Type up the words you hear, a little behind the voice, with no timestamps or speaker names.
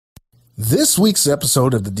This week's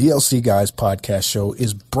episode of the DLC Guys podcast show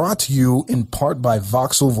is brought to you in part by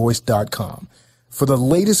VoxelVoice.com. For the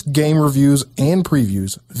latest game reviews and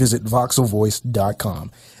previews, visit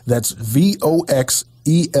VoxelVoice.com. That's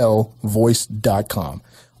VOXEL voice.com.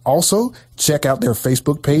 Also, check out their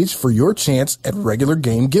Facebook page for your chance at regular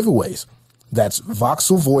game giveaways. That's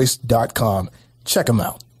VoxelVoice.com. Check them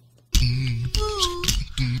out.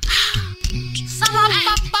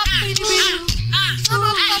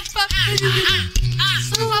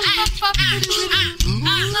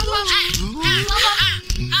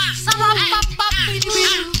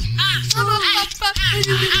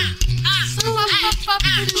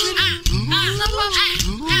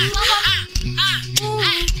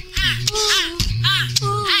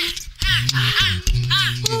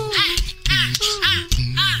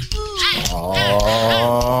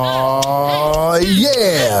 Oh,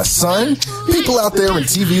 yeah, son. People out there in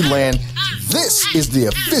TV land, this is the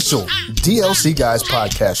official DLC Guys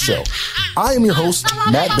podcast show. I am your host,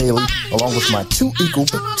 Matt Bailey, along with my two equal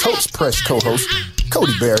but totes fresh co-hosts,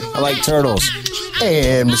 Cody Barrett. I like turtles.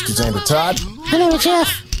 And Mr. Xander Todd. Hello,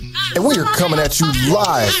 Jeff. And we are coming at you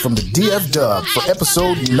live from the DF Dub for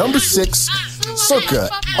episode number 6, circa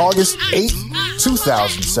August 8th,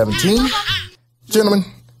 2017. Gentlemen,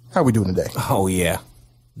 how are we doing today? Oh, yeah.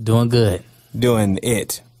 Doing good. Doing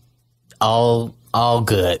it. All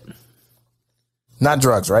good. Not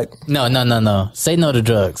drugs, right? No. Say no to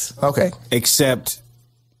drugs. Okay. Except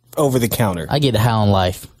over the counter. I get high on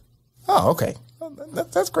life. Oh, okay.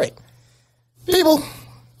 That's great. People,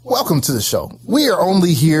 welcome to the show. We are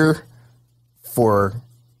only here for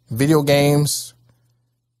video games.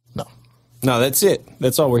 No, that's it.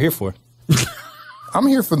 That's all we're here for. I'm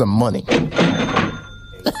here for the money.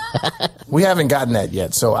 We haven't gotten that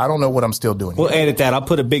yet, so I don't know what I'm still doing We'll here. edit that. I'll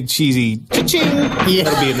put a big cheesy cha-ching. Yeah.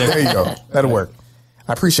 That'll be in there. There you go. That'll work.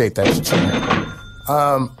 I appreciate that.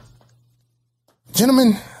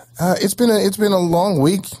 Gentlemen, it's been a long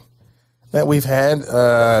week that we've had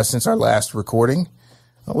since our last recording.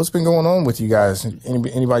 What's been going on with you guys?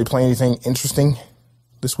 Anybody playing anything interesting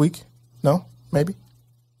this week? No? Maybe?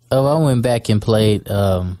 Oh, I went back and played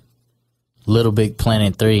Little Big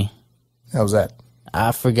Planet 3. How was that?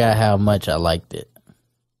 I forgot how much I liked it.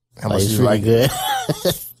 How much It's do you really like good.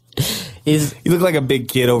 You look like a big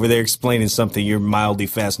kid over there explaining something you're mildly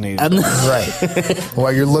fascinated by. Right.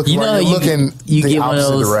 While you're looking, you the get one of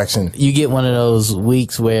opposite those, direction. You get one of those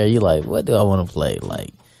weeks where you're like, what do I want to play?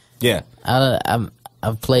 Like, Yeah. I've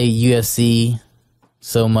played UFC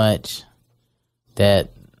so much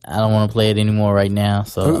that I don't want to play it anymore right now.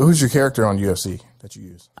 So Who's your character on UFC that you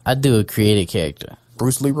use? I do a created character.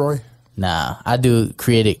 Bruce Leroy? Nah, I do a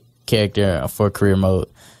created character for career mode.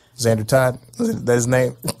 Xander Todd? Is that his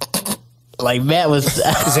name? Like Matt was,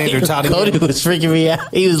 Xander Todd again? Cody was freaking me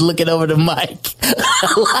out. He was looking over the mic.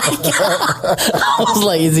 I was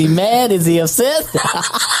like, is he mad? Is he upset?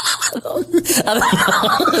 I don't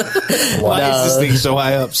know. Why is this thing so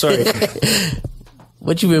high up? Sorry.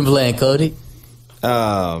 What you been playing, Cody?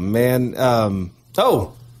 Oh, man.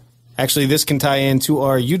 Actually, this can tie into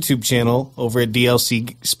our YouTube channel over at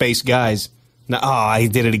DLC Space Guys. I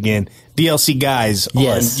did it again. DLC Guys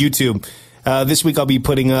Yes. on YouTube. This week I'll be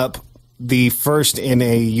putting up the first in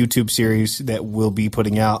a YouTube series that we'll be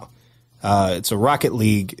putting out. It's a Rocket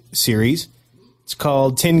League series. It's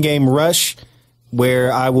called 10 Game Rush,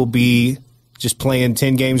 where I will be just playing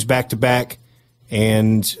 10 games back to back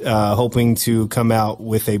and hoping to come out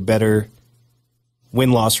with a better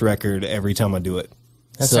win-loss record every time I do it.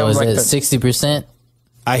 So is it 60%?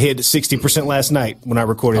 I hit 60% last night when I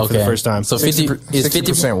recorded for the first time. So 50 is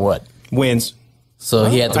 60% what? Wins. So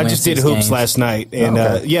he had to I win just did 6 hoops games. last night, and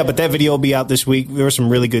okay. but that video will be out this week. There were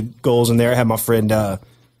some really good goals in there. I had my friend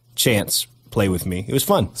Chance play with me. It was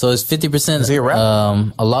fun. So is 50% Is he a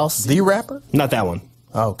rapper? a loss? The rapper? Not that one.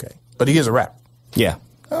 Oh, okay. But he is a rapper. Yeah,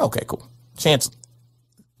 Oh, okay, cool. Chance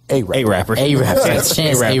a rapper. a rapper. A rapper. Chance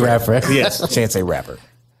a rapper. Yes. Chance a rapper.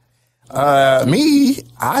 Me,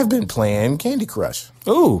 I've been playing Candy Crush.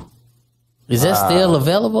 Ooh. Is that still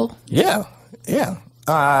available? Yeah.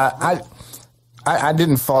 I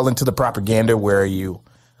didn't fall into the propaganda where you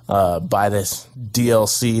buy this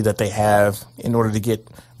DLC that they have in order to get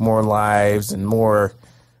more lives and more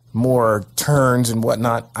turns and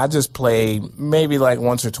whatnot. I just play maybe like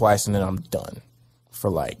once or twice and then I'm done for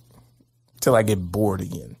like till I get bored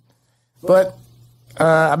again. But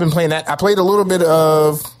I've been playing that. I played a little bit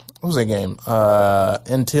of what was that game?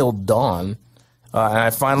 Until Dawn. And I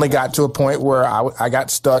finally got to a point where I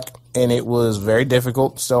got stuck and it was very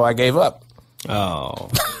difficult, so I gave up. Oh.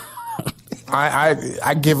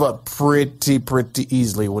 I give up pretty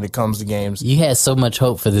easily when it comes to games. You had so much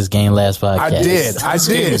hope for this game last podcast. I did. This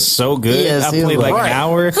game is so good. Yes, I played like right. an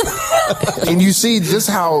hour. And you see just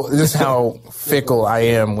how fickle I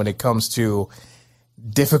am when it comes to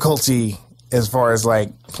difficulty as far as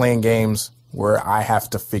like playing games where I have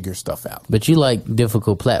to figure stuff out. But you like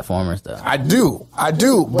difficult platformers, though. I do,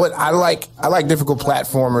 but I like difficult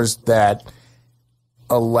platformers that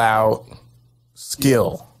allow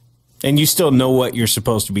skill. And you still know what you're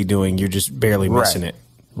supposed to be doing. You're just barely missing it.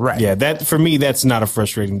 Right. Yeah, that for me, that's not a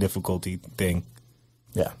frustrating difficulty thing.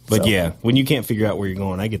 Yeah. But so, yeah, when you can't figure out where you're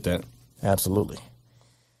going, I get that. absolutely.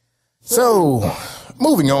 So,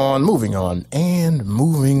 moving on.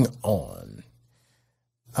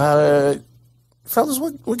 Fellas,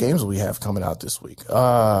 what games do we have coming out this week?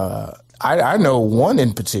 I know one game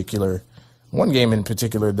in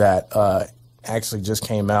particular that actually just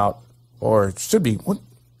came out, or should be.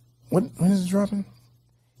 When is it dropping?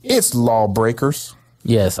 It's Lawbreakers.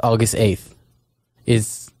 Yes, August 8th.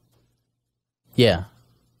 Yeah.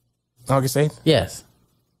 August 8th? Yes.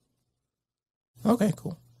 Okay,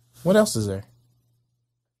 cool. What else is there?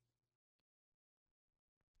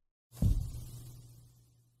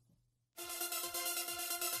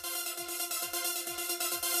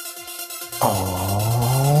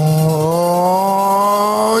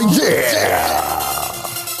 Oh, yeah.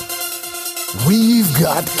 We've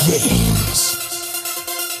got games.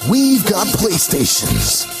 We've got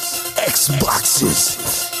PlayStations, Xboxes,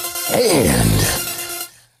 and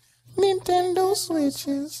Nintendo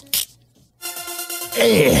Switches.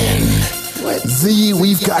 And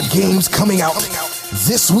we've got games coming out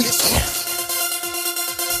this week.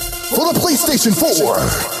 For the PlayStation 4,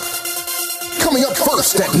 coming up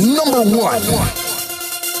first at number 1,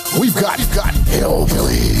 we've got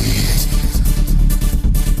Hellblade.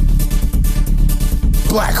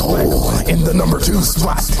 Black Hole in the number 2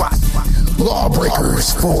 spot.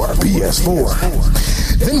 Lawbreakers for PS4.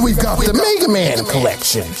 Then we've got the Mega Man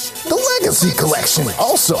Collection, the Legacy Collection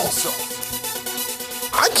also.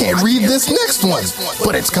 I can't read this next one,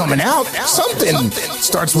 but it's coming out. Something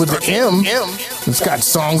starts with the M. It's got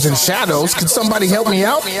Songs and Shadows. Can somebody help me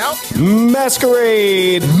out?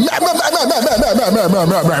 Masquerade.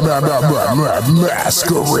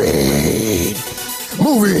 Masquerade.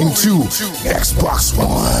 Moving to Xbox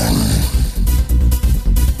One.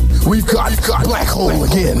 We've got Black Hole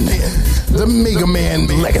again. The Mega Man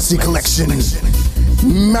Legacy Collection.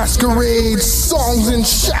 Masquerade, Songs and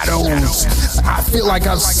Shadows. I feel like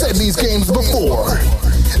I've said these games before.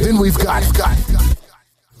 Then we've got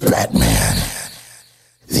Batman,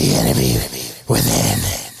 the enemy within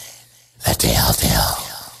the Telltale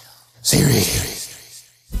series.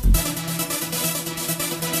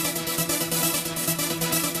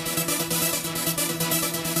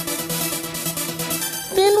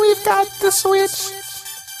 Then we've got the Switch.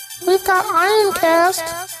 We've got Ironcast,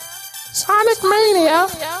 Sonic Mania,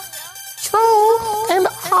 Troll and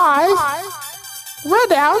I,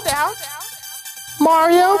 Redout,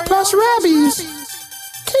 Mario plus Rabbids,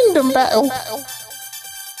 Kingdom Battle.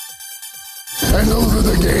 And those are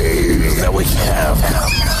the games that we have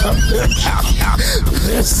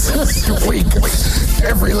this week.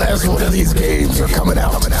 Every last one of these games are coming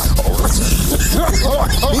out.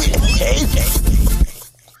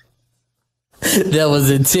 That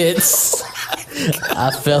was intense.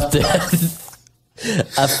 I felt that.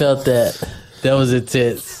 That was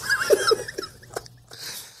intense.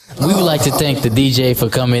 We would like to thank the DJ for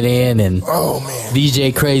coming in and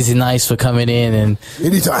DJ Crazy Nice for coming in and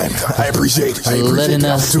Anytime. I appreciate letting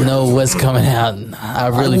us know what's coming out. I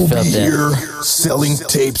really felt that. Here selling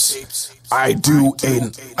tapes. I do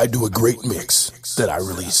a great mix that I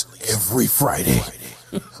release every Friday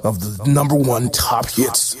of the number 1 top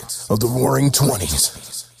hits of the Roaring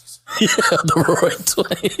 20s. The Roaring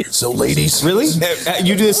 20s. So ladies, Really?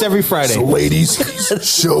 You do this every Friday? So ladies,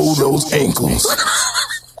 show those ankles.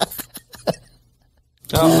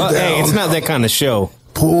 Hey, it's not that kind of show.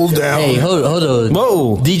 Pull down. Hey, hold on.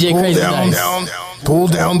 Whoa. DJ Pull Crazy down, Nice. pull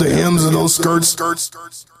down the hems of those skirts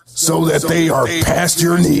so that they are past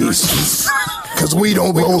your knees. Because we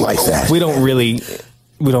don't roll like that. We don't really.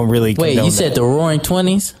 Wait, condone you said that. the Roaring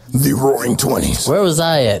 20s? The Roaring 20s. Where was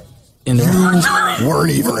I at? In the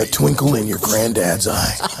Weren't even a twinkle in your granddad's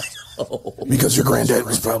eye. Because your granddad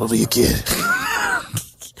was probably a kid.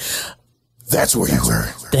 That's where you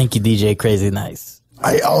were. Thank you, DJ Crazy Nice.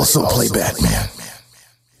 I also play Batman.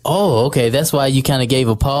 Oh, okay. That's why you kind of gave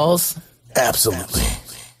a pause. Absolutely.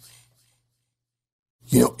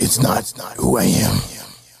 You know, it's not who I am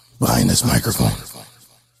behind this microphone,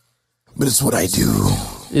 but it's what I do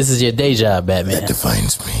This is your day job, Batman. that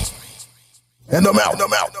defines me. And I'm out.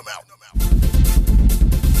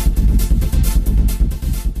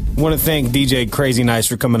 I want to thank DJ Crazy Nice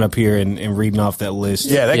for coming up here and reading off that list.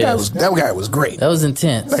 Yeah, that Yes. guy was great. That was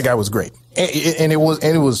intense. That guy was great, and it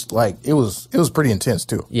was pretty intense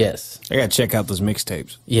too. Yes. I got to check out those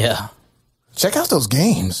mixtapes. Yeah. Check out those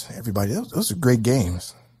games, everybody. Those are great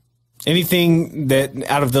games. Anything that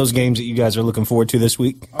out of those games that you guys are looking forward to this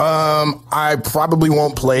week? I probably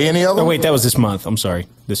won't play any of them. Oh, wait, that was this month. I'm sorry.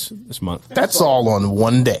 This month. That's all on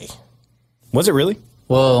one day. Was it really?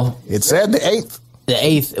 Well, It said the 8th. the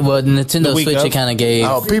 8th, well, Nintendo The week Switch, of? it kind of gave.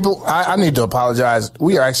 People, I need to apologize.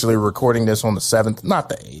 We are actually recording this on the 7th, not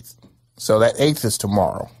the 8th. So that 8th is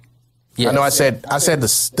tomorrow. yes. I know I said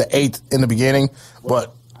the 8th in the beginning,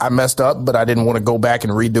 but I messed up, but I didn't want to go back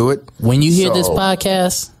and redo it. When you hear this So-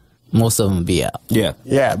 podcast, most of them will be out. Yeah.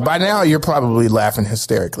 Yeah, by now you're probably laughing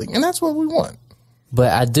hysterically, and that's what we want.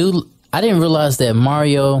 But I didn't realize that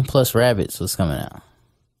Mario plus Rabbids was coming out.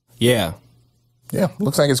 Yeah. Yeah,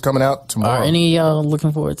 looks like it's coming out tomorrow. Are any of y'all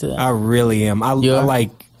looking forward to that? I really am. I Yeah.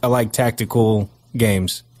 like tactical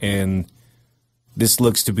games, and this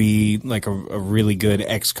looks to be like a really good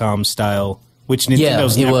XCOM style, which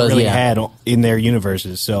Nintendo's it never was, really yeah. had in their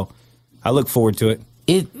universes. So I look forward to it.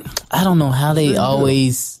 I don't know how they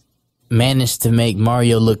always manage to make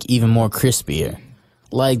Mario look even more crispier.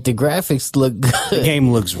 Like the graphics look The good.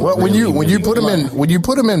 game looks well, really, when you really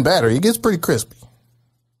put him in batter, he gets pretty crispy.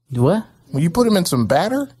 What? When you put him in some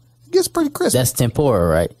batter, it gets pretty crispy. That's tempura,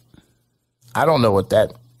 right? I don't know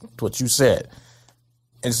what you said.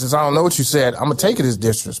 And since I don't know what you said, I'm gonna take it as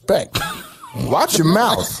disrespect. Watch your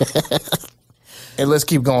mouth. And let's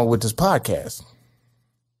keep going with this podcast.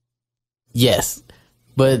 Yes,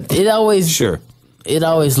 but it always Sure. It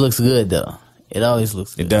always looks good though. It always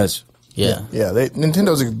looks good. It does. Yeah. Yeah,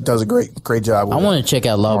 Nintendo does a great job with I want to check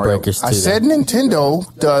out Mario. Lawbreakers too. I said Nintendo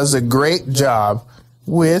does a great job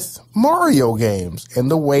with Mario games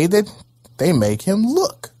and the way that they make him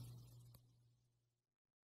look.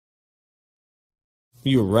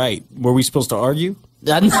 You're right. Were we supposed to argue?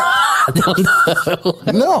 I don't know.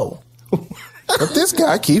 No. But this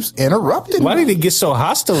guy keeps interrupting Why me. did he get so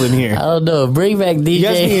hostile in here? I don't know. Bring back You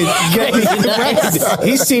guys DJ. need-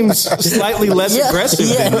 he seems slightly less Yeah, aggressive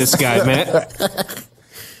than yes. this guy, Matt.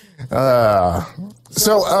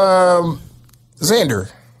 So, Xander,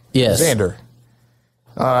 Yes. Xander,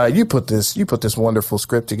 you put this wonderful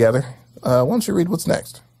script together. Why don't you read what's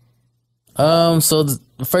next? So the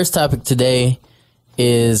first topic today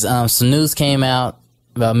is some news came out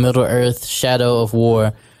about Middle Earth: Shadow of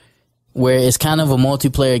War, where it's kind of a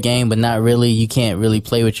multiplayer game, but not really. You can't really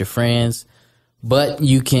play with your friends, but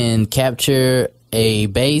you can capture a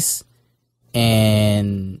base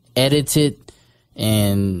and edit it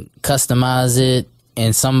and customize it,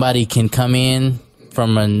 and somebody can come in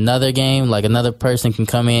from another game, like another person can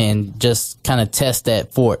come in and just kind of test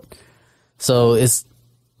that fort. So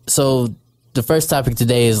the first topic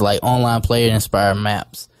today is like online player inspired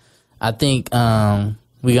maps. I think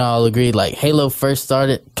we all agree like Halo first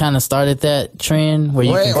started that trend where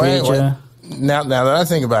you can create your. Now that I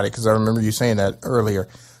think about it, because I remember you saying that earlier,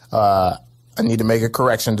 I need to make a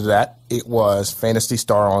correction to that. It was Phantasy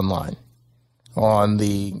Star Online on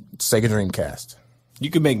the Sega Dreamcast. You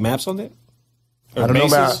could make maps on that? Or I don't know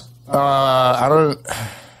bases? about. I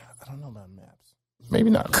don't know about maps. Maybe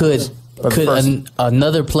not. Could But the first-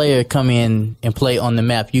 another player come in and play on the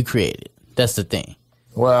map you created? That's the thing.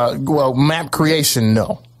 Well, map creation,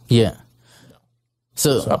 no. Yeah.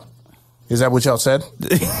 So Oh. Is that what y'all said?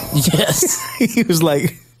 yes, He was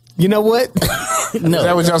like, you know what? Is that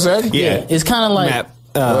no, what y'all said? Yeah. it's kind of like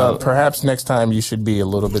Map. Perhaps next time you should be a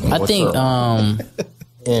little bit more I think thorough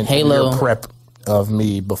in Halo- your prep of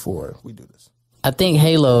me before we do this. I think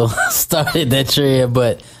Halo started that trend,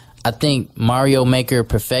 but I think Mario Maker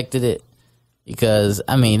perfected it because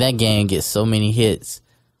I mean that game gets so many hits.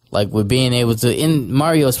 Like with being able to, in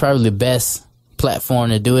Mario is probably the best platform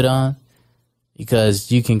to do it on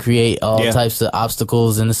because you can create all Yeah. types of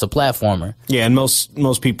obstacles and it's a platformer. Yeah, and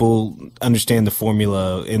most people understand the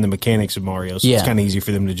formula and the mechanics of Mario, so it's Yeah. kind of easy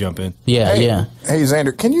for them to jump in. Yeah, Hey, yeah. Hey,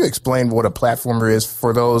 Xander, can you explain what a platformer is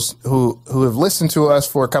for those who have listened to us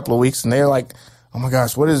for a couple of weeks and they're like, oh my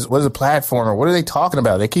gosh, what is a platformer? What are they talking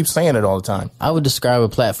about? They keep saying it all the time. I would describe a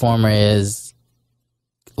platformer as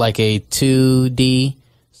like a 2D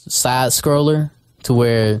side scroller to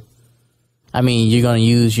where, I mean, you're going to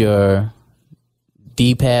use your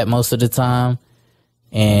D-pad most of the time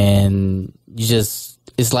and it's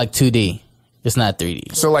like 2D. It's not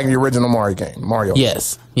 3D. So like the original Mario game, Mario.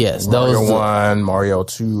 Yes. Mario Those, 1, Mario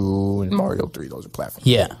 2, and Mario 3. Those are platforms.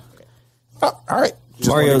 yeah. Oh, all right.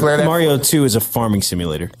 wanna declare that. Mario 2 is a farming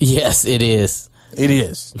simulator. Yes, it is. It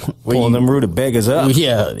is. Pulling them rutabagas up.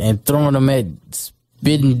 Yeah, and throwing them at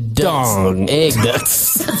spitting ducks, Dong. egg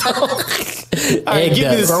ducks. Right,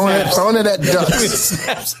 give me the Throwing it at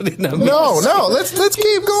ducks. No. Let's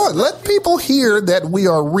keep going. Let people hear that we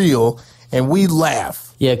are real and we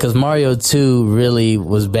laugh. Yeah, because Mario 2 really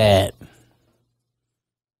was bad.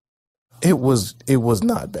 It was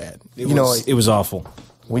not bad. It was awful.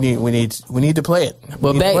 We need to play it.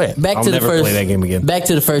 Well, back I'll to the never first play that game again. Back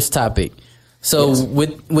to the first topic. So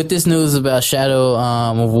with this news about Shadow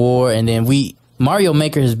of War, and then Mario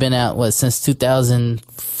Maker has been out since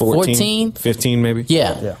 2014, 15 maybe.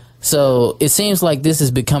 Yeah. So it seems like this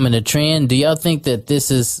is becoming a trend. Do y'all think that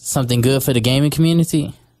this is something good for the gaming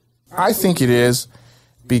community? I think it is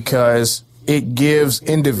because it gives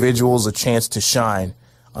individuals a chance to shine.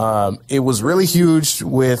 It was really huge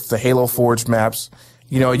with the Halo Forge maps.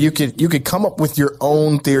 You could come up with your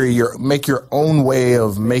own theory, make your own way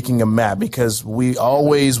of making a map, because we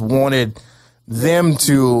always wanted them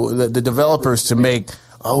the developers to make,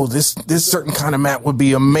 this certain kind of map would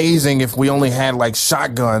be amazing if we only had like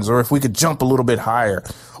shotguns, or if we could jump a little bit higher,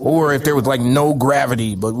 or if there was like no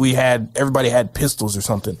gravity, but everybody had pistols or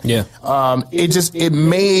something. Yeah. It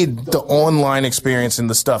made the online experience and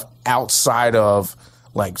the stuff outside of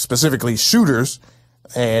like specifically shooters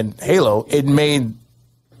and Halo, it made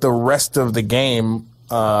the rest of the game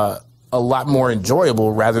a lot more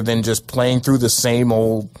enjoyable, rather than just playing through the same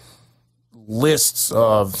old lists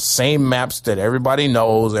of same maps that everybody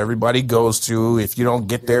knows, everybody goes to. If you don't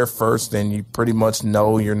get there first, then you pretty much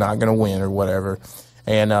know you're not going to win or whatever.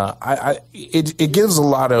 And it gives a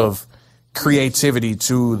lot of creativity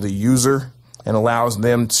to the user and allows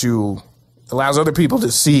other people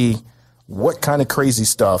to see what kind of crazy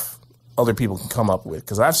stuff other people can come up with.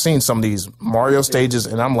 Because I've seen some of these Mario stages,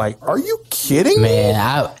 and I'm like, are you kidding me?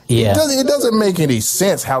 Man, It doesn't make any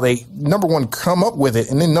sense how they, number one, come up with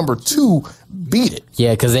it, and then number two, beat it.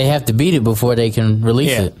 Yeah, because they have to beat it before they can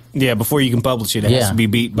release it. Yeah, before you can publish it, it has to be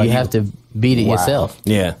beat by you. You have to beat it yourself.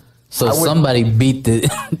 Yeah. So somebody beat the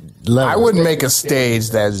level. I wouldn't make a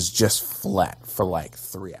stage that is just flat for like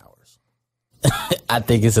 3 hours. I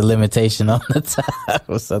think it's a limitation on the time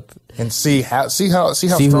or something. And see how See who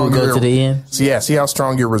strong will go to the end? See how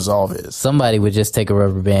strong your resolve is. Somebody would just take a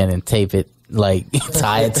rubber band and tape it, like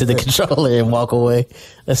tie it to the controller and walk away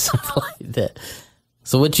or something like that.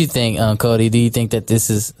 So what you think, Cody? Do you think that this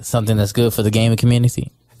is something that's good for the gaming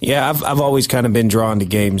community? Yeah, I've always kind of been drawn to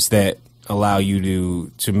games that allow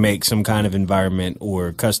you to make some kind of environment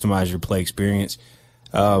or customize your play experience.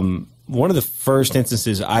 One of the first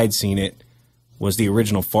instances I'd seen it was the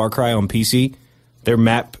original Far Cry on PC. Their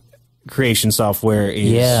map creation software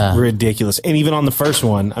is ridiculous. And even on the first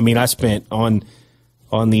one, I mean, I spent on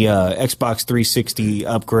the Xbox 360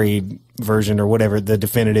 upgrade version or whatever, the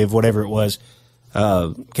definitive, whatever it was,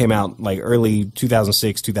 came out like early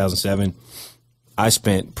 2006, 2007. I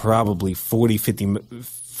spent probably 40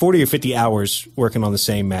 or 50 hours working on the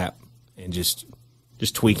same map and just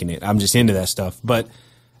tweaking it. I'm just into that stuff. But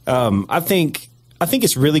I think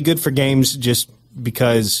it's really good for games just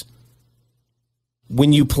because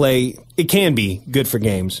when you play, it can be good for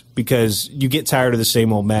games because you get tired of the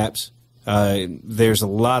same old maps. There's a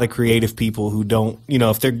lot of creative people who don't,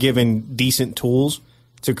 if they're given decent tools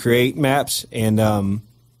to create maps and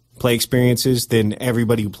play experiences, then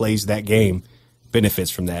everybody who plays that game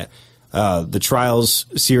benefits from that. The Trials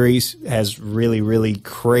series has really, really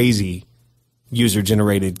crazy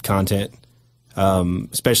user-generated content.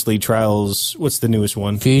 Especially Trials, what's the newest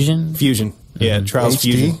one? Fusion? Yeah, Trials HD?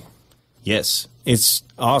 Fusion. Yes, it's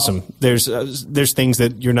awesome. There's things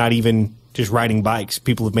that you're not even just riding bikes.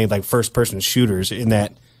 People have made like first-person shooters in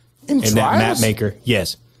that map maker.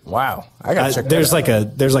 Yes. Wow, I gotta check that there's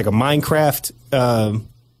out. There's like a Minecraft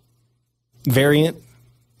variant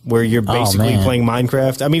where you're basically playing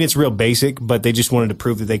Minecraft. I mean, it's real basic, but they just wanted to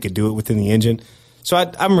prove that they could do it within the engine. So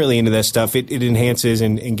I'm really into that stuff. It enhances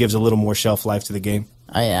and gives a little more shelf life to the game.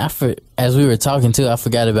 As we were talking too, I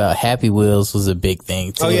forgot about Happy Wheels was a big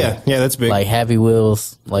thing too. Oh yeah, that's big. Like Happy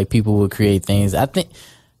Wheels, like people would create things. I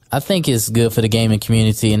think it's good for the gaming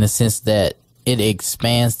community in the sense that it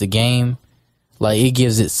expands the game. Like it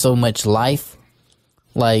gives it so much life.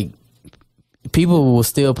 Like people will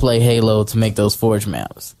still play Halo to make those Forge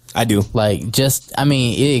maps. I do.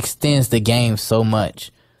 It extends the game so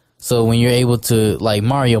much. So when you're able to, like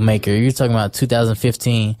Mario Maker, you're talking about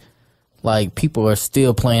 2015, like people are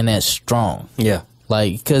still playing that strong. Yeah.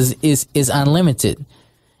 Like, because it's unlimited.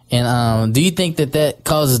 And do you think that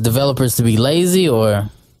causes developers to be lazy or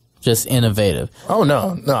just innovative? Oh,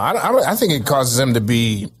 no. I think it causes them to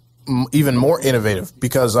be even more innovative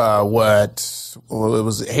because it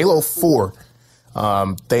was Halo 4.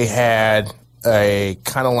 They had a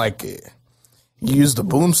kind of like you used the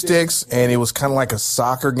boomsticks, and it was kind of like a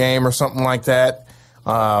soccer game or something like that.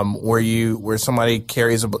 Where somebody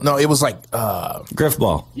carries it was like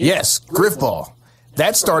Griffball. Yes, Griffball.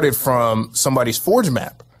 That started from somebody's Forge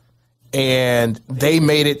map, and they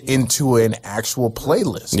made it into an actual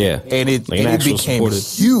playlist. Yeah, and it became supported.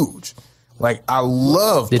 huge. Like I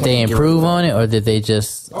love. Did they improve on it, or did they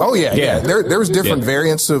just? Oh yeah. There was different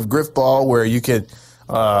variants of Griffball where you could,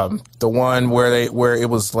 the one where it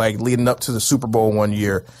was like leading up to the Super Bowl one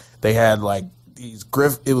year, they had like these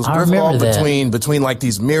It was Griffball between like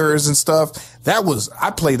these mirrors and stuff. I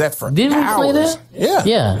played that for Didn't hours. we play that?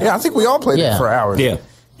 Yeah. I think we all played it for hours. Yeah,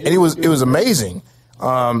 and it was amazing.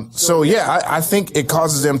 So yeah, I think it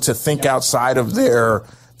causes them to think outside of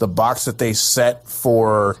the box that they set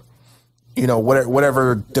for,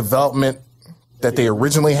 whatever development that they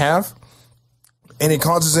originally have, and it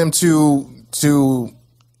causes them to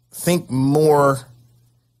think more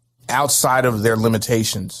outside of their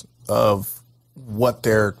limitations of what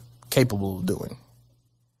they're capable of doing.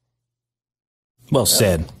 Well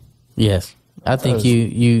said. Yes, I think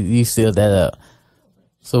you sealed that up.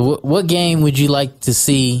 So, what game would you like to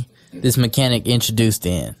see this mechanic introduced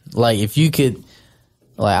in? Like, if you could,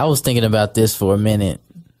 I was thinking about this for a minute.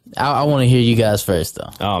 I want to hear you guys first, though.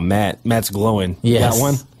 Oh, Matt's glowing. Yes. You got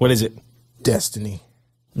one? What is it? Destiny.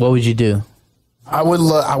 What would you do? I would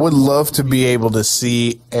love to be able to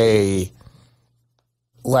see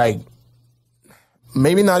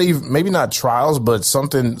maybe not Trials, but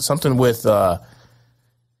something with the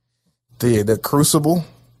Crucible,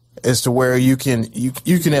 as to where you can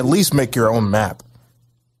at least make your own map.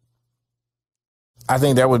 I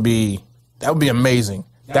think that would be amazing.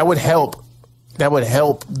 That would help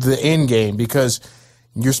the end game, because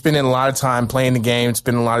you're spending a lot of time playing the game,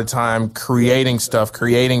 spending a lot of time creating stuff,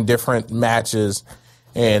 creating different matches,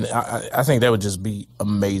 and I think that would just be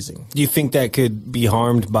amazing. Do you think that could be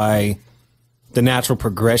harmed by the natural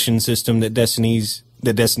progression system that Destiny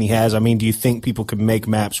has? I mean, do you think people could make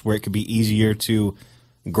maps where it could be easier to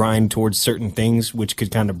grind towards certain things, which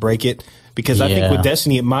could kind of break it? Because I think with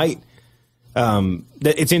Destiny, it might.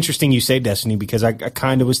 It's interesting you say Destiny, because I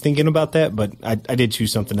kind of was thinking about that, but I did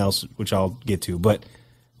choose something else, which I'll get to. But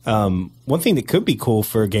one thing that could be cool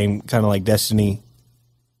for a game kind of like Destiny,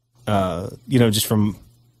 just from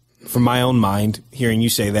my own mind, hearing you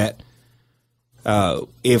say that,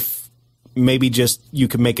 if maybe just you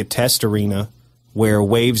could make a test arena where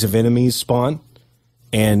waves of enemies spawn,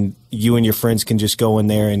 and you and your friends can just go in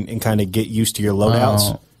there and kind of get used to your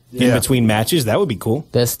loadouts in between matches. That would be cool.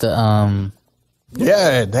 That's the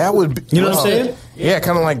Yeah, that would be. You know what I'm saying? Yeah,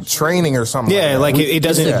 kind of like training or something. Yeah, like it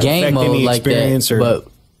doesn't it's a game affect mode any like experience. that. But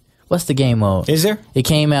what's the game mode? Is there? It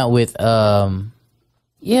came out with I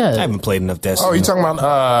haven't played enough Destiny. Oh, you talking about?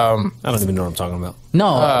 I don't even know what I'm talking about.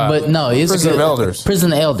 No, it's Prison of Elders.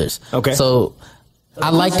 Prison of Elders. Okay. So I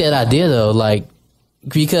like that idea though, like,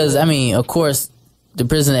 because I mean, of course, the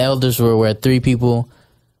Prison of Elders were where 3 people,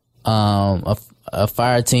 a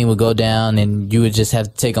fire team would go down, and you would just have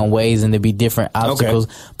to take on waves, and there'd be different obstacles.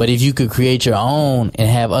 Okay. But if you could create your own and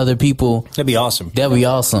have other people, that'd be awesome. That'd be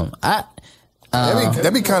awesome.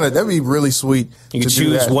 That'd be really sweet. You can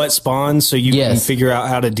choose what spawns, so you can figure out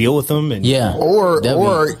how to deal with them. And or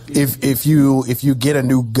if you get a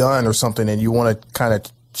new gun or something and you want to kind of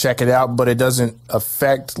check it out, but it doesn't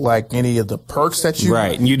affect like any of the perks that you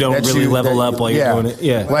and you don't really level up while you're doing it.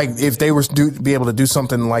 Yeah, like if they were to be able to do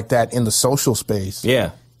something like that in the social space.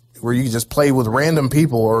 Yeah, where you can just play with random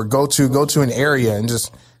people or go to an area and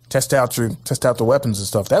just test out the weapons and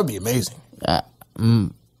stuff. That would be amazing.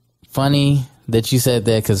 Funny that you said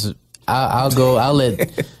that, because I'll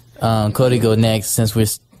let Cody go next, since we're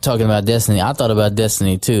talking about Destiny. I thought about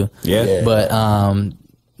Destiny too. Yeah. But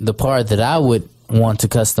the part that I would want to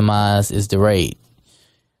customize is the raid.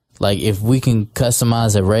 Like if we can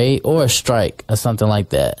customize a raid or a strike or something like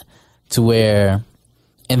that, to where,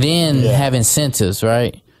 and then have incentives,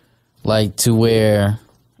 right? Like to where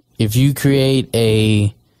if you create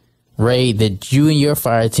a raid that you and your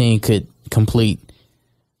fire team could complete,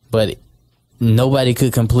 but nobody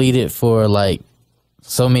could complete it for like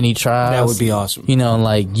so many trials. That would be awesome. You know,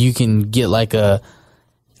 like you can get like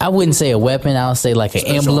I wouldn't say a weapon, I would say like an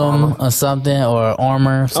emblem or something, or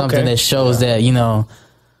armor, something that shows that,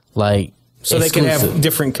 like so exclusive. They can have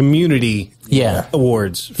different community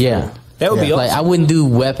awards. That would be awesome. Like I wouldn't do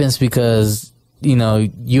weapons, because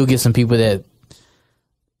you'll get some people that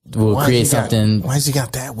will create something. Why has he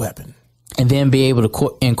got that weapon? And then be able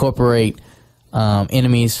to incorporate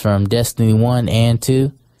enemies from Destiny 1 and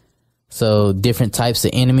 2. So different types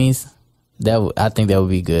of enemies. I think that would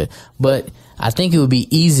be good. But I think it would be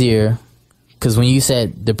easier because when you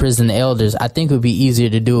said the Prison of Elders, I think it would be easier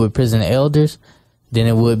to do it with Prison of Elders than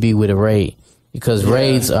it would be with a raid because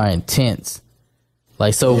raids are intense.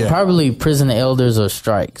 Like probably Prison of Elders or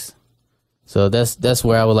strikes. So that's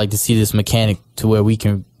where I would like to see this mechanic to where we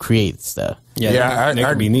can create stuff. That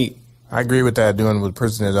could be neat. I agree with that. Doing with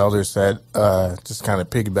Prison of Elders, that just kind of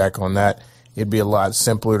piggyback on that. It'd be a lot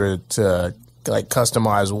simpler to like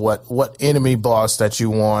customize what enemy boss that you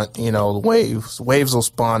want. You know, waves will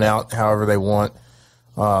spawn out however they want.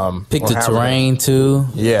 Pick the terrain too.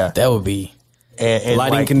 Yeah, that would be and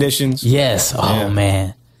lighting conditions. Yes. Oh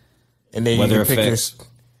man. And then weather you can effects.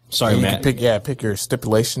 Pick your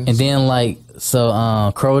stipulations. And then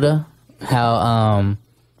Crota, how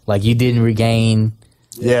like you didn't regain.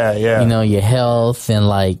 Yeah. You know, your health and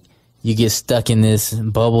like. You get stuck in this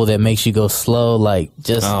bubble that makes you go slow. Like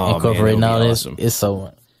just incorporating all this, awesome. It's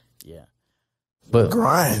so, But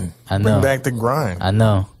grind. I know. Bring back the grind. I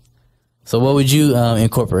know. So what would you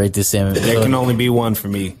incorporate this in? There can only be one for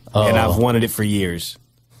me, and I've wanted it for years.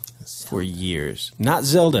 Not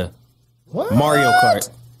Zelda. What? Mario Kart.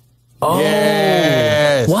 Oh,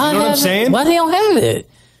 yes. Why you know what I'm saying? Why they don't have it?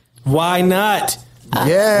 Why not?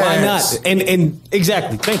 Yes. Why not? And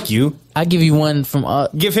exactly. Thank you. I give you one from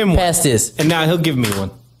give him past one. this, and now he'll give me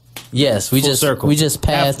one. Yes, we Full circle. We just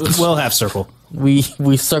passed. Half circle. We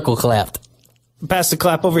circle clapped. Pass the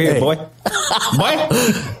clap over here, boy. Boy.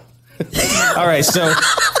 All right, so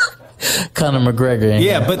Conor McGregor.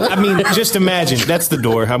 Yeah, but I mean, just imagine. That's the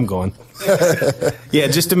door. I'm going. Yeah,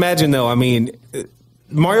 just imagine though. I mean,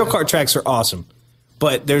 Mario Kart tracks are awesome,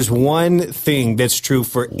 but there's one thing that's true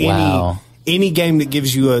for any game that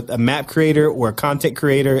gives you a map creator or a content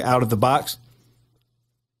creator out of the box.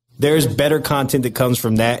 There's better content that comes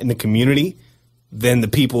from that in the community than the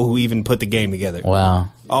people who even put the game together. Wow.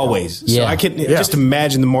 Always. Yeah. So I can just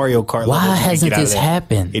imagine the Mario Kart. Why hasn't this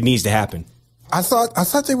happened? It needs to happen. I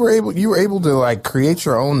thought you were able to like create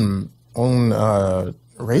your own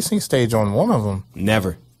racing stage on one of them.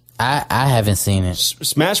 Never. I haven't seen it.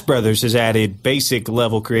 Smash Brothers has added basic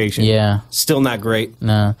level creation. Yeah. Still not great.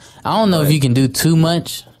 No. I don't know if you can do too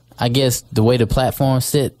much. I guess the way the platforms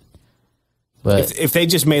sit. But if they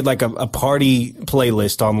just made like a party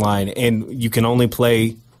playlist online and you can only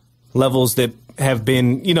play levels that have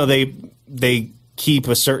been, you know, they keep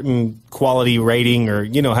a certain quality rating or,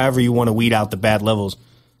 you know, however you want to weed out the bad levels.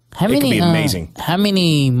 It could be amazing. How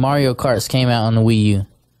many Mario Karts came out on the Wii U?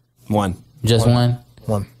 One. Just one?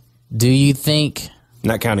 One. Do you think...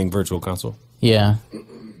 Not counting Virtual Console. Yeah.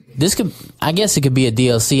 I guess it could be a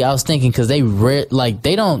DLC. I was thinking because they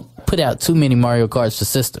don't put out too many Mario Karts for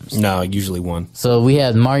systems. No, usually one. So we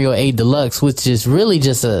have Mario 8 Deluxe, which is really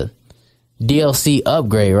just a DLC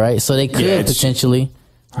upgrade, right? So they could potentially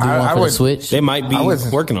do one for the Switch. They might be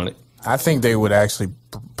working on it. I think they would actually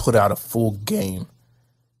put out a full game.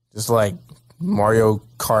 Just like Mario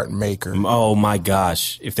Kart Maker. Oh my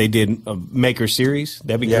gosh. If they did a Maker series,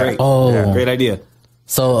 that'd be great. Oh. Yeah, great idea.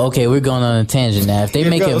 So, okay, we're going on a tangent now. If they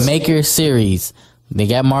make a Maker series, they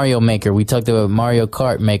got Mario Maker. We talked about Mario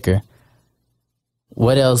Kart Maker.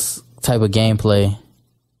 What else type of gameplay?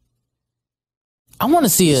 I want to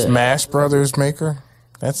see a Smash Brothers Maker.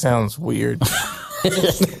 That sounds weird. Yeah,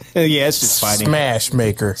 it's just fighting. Smash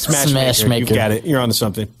Maker. Smash Maker. You've got it. You're onto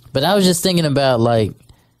something. But I was just thinking about like,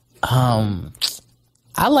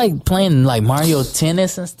 I like playing like Mario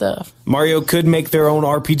Tennis and stuff. Mario could make their own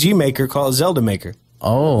RPG maker called Zelda Maker.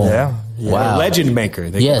 Oh, Yeah. wow! Legend Maker.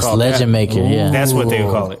 They Yes, call Legend that. Maker. Yeah, That's what they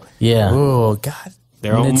would call it. yeah. Oh God.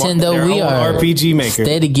 Their own Nintendo, we are RPG Maker.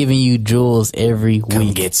 Steady giving you jewels every Come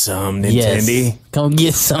week. get some, Yes. Nintendo. Come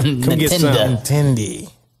get some Come get some. Nintendo.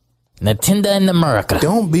 Nintendo. Nintendo in America.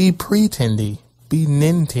 Don't be pretendy. Be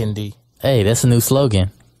Nintendy. Hey, that's a new slogan.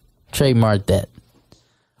 Trademark that.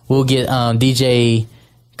 We'll get DJ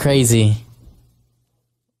Crazy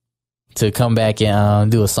to come back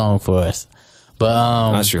and do a song for us. But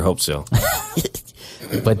I sure hope so.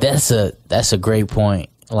 but that's a great point.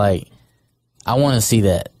 Like, I want to see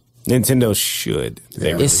that. Nintendo should.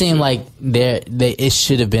 They really It seemed like it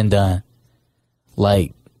should have been done.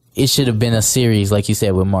 Like, it should have been a series, like you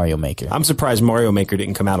said, with Mario Maker. I'm surprised Mario Maker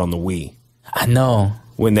didn't come out on the Wii. I know.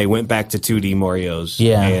 When they went back to 2D Marios.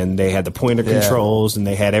 Yeah. And they had the pointer controls and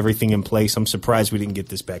they had everything in place. I'm surprised we didn't get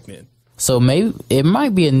this back then. So maybe it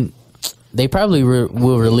might be they probably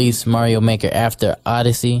will release Mario Maker after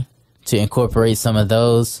Odyssey to incorporate some of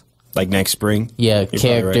those. Like next spring? Yeah, You're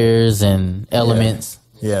characters and elements.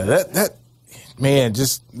 Yeah, that man,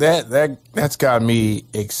 just that's got me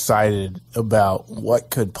excited about what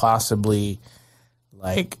could possibly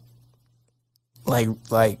like like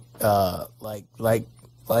man,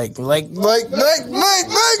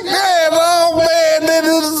 oh man, it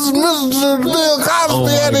is Mr. Bill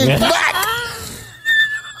Cosby and he's back.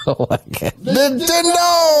 Oh my god.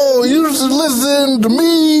 Nintendo, you should listen to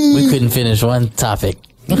me. We couldn't finish one topic.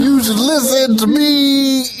 You should listen to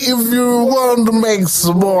me if you want to make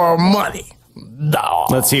some more money. No.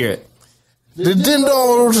 Let's hear it.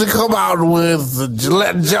 Nintendo should come out with the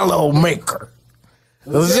Gillette Jello maker.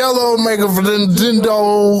 The Jello maker for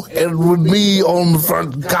Nintendo, and with me on the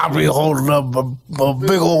front copy holding up a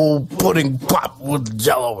big old pudding pop with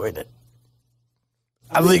Jello in it.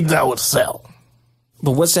 I think that would sell.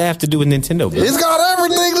 But what's that have to do with Nintendo, Bill? It's got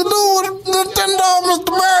everything to do with Nintendo, Mr.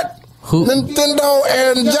 Barrett. Who? Nintendo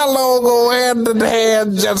and Jello go hand in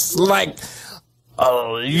hand just like a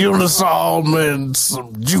Unisom and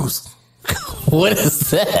some juice. What is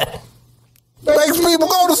that? Makes people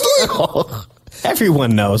go to sleep.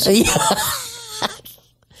 Everyone knows.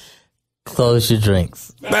 Close your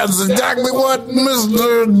drinks. That's exactly what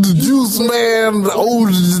Mr. Juice Man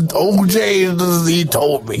OJ he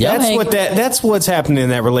told me. Yeah. That's what's happening in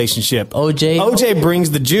that relationship. OJ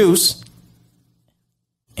brings the juice,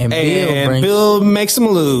 and Bill makes him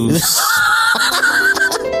lose.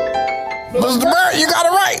 Mr. Barrett, you got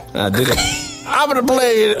it right. I did it. I'm going to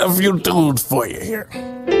play a few tunes for you here.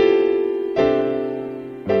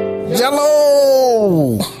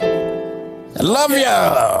 Jello, I love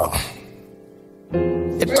ya.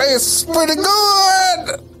 It tastes pretty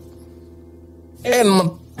good in my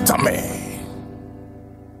tummy.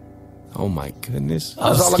 Oh my goodness!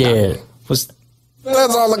 I'm That's all I scared.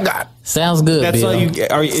 That's all I got. Sounds good. That's Bill. all you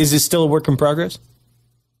get? Is it still a work in progress?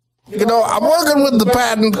 You know, I'm working with the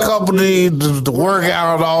patent company to work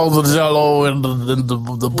out all the Jello and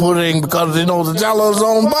the pudding because you know the Jello is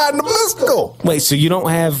owned by Nabisco. Wait, so you don't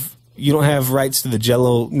have rights to the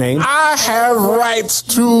Jello name? I have rights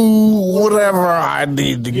to whatever I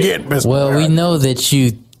need to get, Mr. Well, we Barrett. know that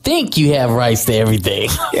you think you have rights to everything.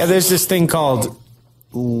 Yeah, there's this thing called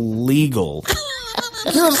legal.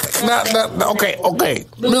 Okay.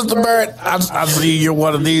 Mr. Barrett, I see you're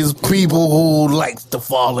one of these people who likes to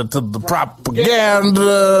fall into the propaganda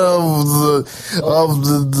of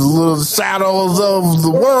the little shadows of the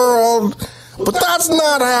world. But that's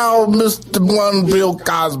not how Mr. One Bill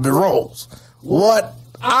Cosby rolls. What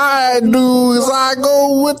I do is I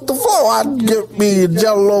go with the flow. I get me a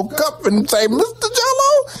Jello cup and say, Mr.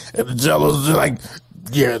 Jello? And the Jello's like,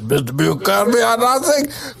 yeah, Mr. Bill Cosby. And I say,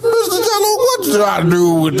 Mr. Jello, what should I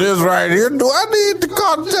do with this right here? Do I need to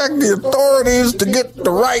contact the authorities to get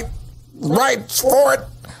the rights for it?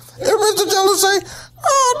 And Mr. Jello say,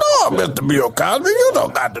 oh, no, Mr. Bill Cosby, you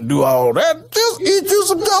don't got to do all that. Just eat you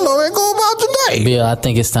some Jello and go about your day. Bill, I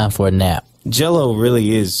think it's time for a nap. Jello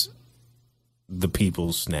really is the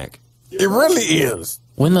people's snack. It really is.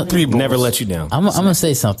 When the, People Never let you down. I'm gonna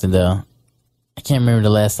say something though. I can't remember the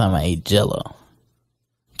last time I ate Jello.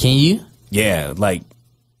 Can you? Yeah, like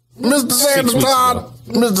Mr. 6 weeks Sanders,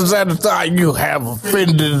 Mr. Sanders, you have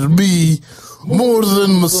offended me more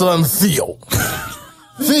than my son Theo.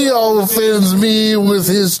 Theo offends me with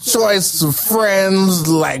his choice of friends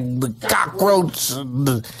like the cockroach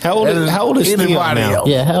and How old is Theo anybody now? else.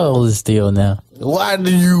 Yeah, how old is Theo now? Why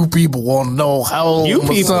do you people want to know how old You my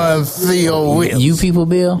people. son Theo is? You people,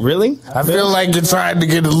 Bill? really? I feel like you're trying to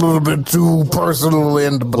get a little bit too personal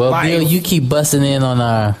into my Well, life. Bill, you keep busting in on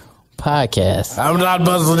our podcast. I'm not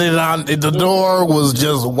busting it on. The door was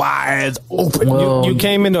just wide open. Well, You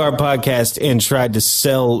came into our podcast and tried to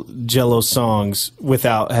sell Jello songs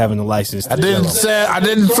without having a license to I didn't Jello. I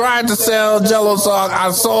didn't try to sell Jello song. I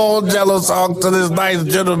sold Jello song to this nice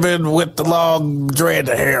gentleman with the long dread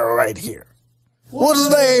hair right here. What's his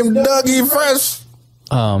name? Doug E. Fresh?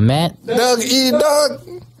 Matt Doug E. Doug?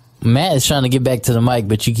 Matt is trying to get back to the mic,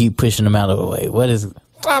 but you keep pushing him out of the way. What is?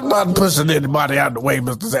 I'm not pushing anybody out of the way,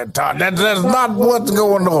 Mr. Santon. That's not what's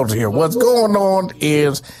going on here. What's going on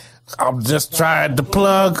is I'm just trying to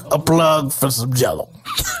plug a plug for some Jello.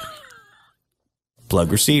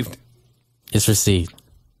 Plug received. It's received.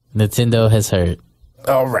 Nintendo has heard.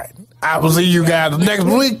 All right. I will see you guys next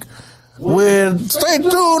week. Stay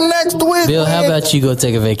tuned next week. Bill, how about you go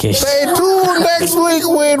take a vacation? Stay tuned next week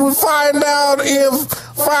when we find out if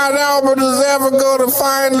Fine Albert is ever going to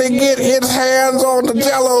finally get his hands on the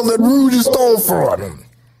Jello that Rudy stole from him.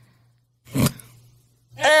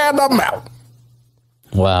 And I'm out.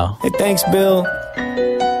 Wow. Hey, thanks, Bill.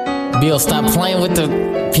 Bill, stop playing with the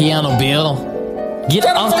piano, Bill. Get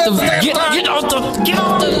off the piano.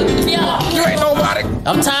 You ain't nobody.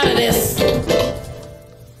 I'm tired of this.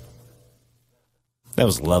 That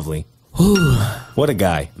was lovely. What a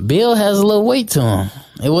guy. Bill has a little weight to him.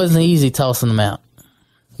 It wasn't easy tossing him out.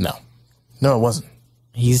 No, it wasn't.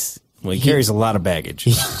 Well, he carries a lot of baggage.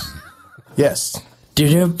 Yes.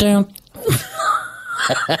 Dun-dun-dun.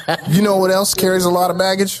 You know what else carries a lot of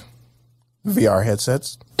baggage? VR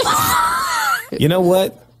headsets. You know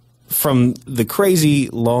what? From the crazy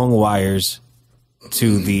long wires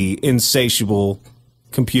to the insatiable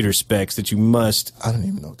computer specs that you must. I don't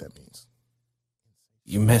even know what that means.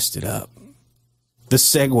 You messed it up. The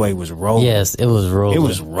segue was rolling. Yes, it was rolling. It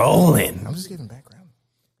was rolling. I'm just giving background.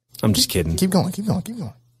 I'm just kidding. Keep going.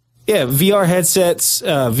 Yeah, VR headsets,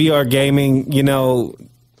 VR gaming, you know.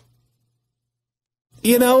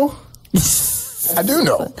 I do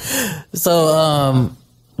know. So,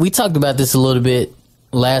 we talked about this a little bit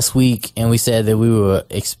last week, and we said that we would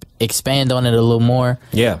expand on it a little more.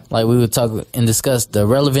 Yeah. Like, we would talk and discuss the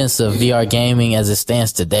relevance of VR gaming as it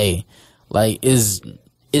stands today. Like, is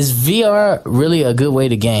VR really a good way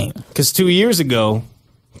to game? Because 2 years ago,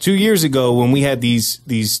 when we had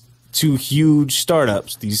these two huge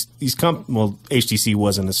startups, well, HTC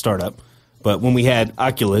wasn't a startup, but when we had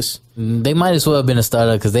Oculus, They might as well have been a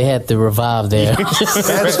startup because they had to revive there.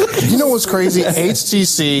 You know what's crazy?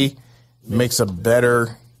 HTC makes a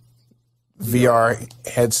better VR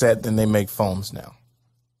headset than they make phones now.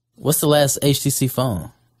 What's the last HTC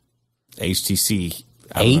phone? HTC,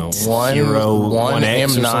 I 8? don't know, One Hero,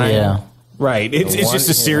 1X or M9. something. Yeah. Right. It's just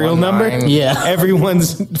a One- serial one number. nine. Yeah.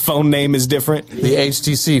 Everyone's phone name is different. The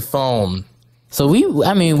HTC phone. So we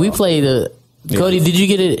played Cody, did you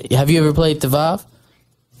get it? Have you ever played the Vive?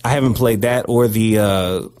 I haven't played that or the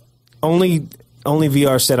only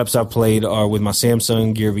VR setups I've played are with my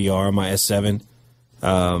Samsung Gear VR, my S7,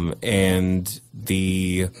 and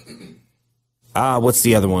the what's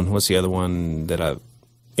the other one? What's the other one that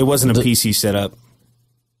it wasn't a PC setup.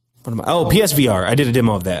 What am I? Oh, PSVR. I did a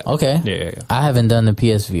demo of that. Okay. Yeah. I haven't done the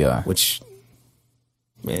PSVR. Which,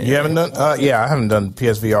 man, You haven't done? Yeah, I haven't done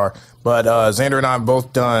PSVR, but Xander and I have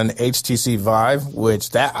both done HTC Vive,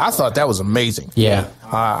 which I thought that was amazing. Yeah.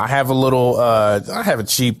 I have a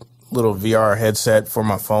cheap little VR headset for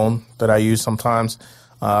my phone that I use sometimes.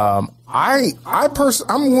 I'm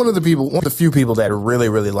one of the few people that really,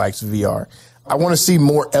 really likes VR. I want to see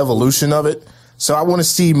more evolution of it. So I want to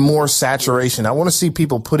see more saturation. I want to see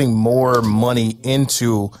people putting more money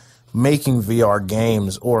into making VR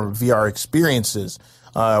games or VR experiences.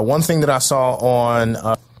 One thing that I saw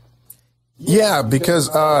on, because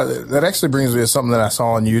that actually brings me to something that I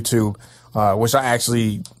saw on YouTube, which I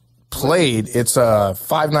actually played. It's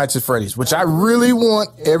Five Nights at Freddy's, which I really want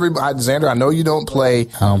everybody. Xander, I know you don't play.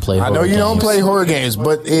 I don't play. I know you don't games. play horror games,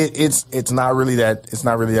 but it's not really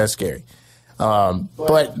that scary.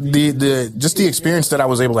 But the experience that I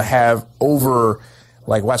was able to have over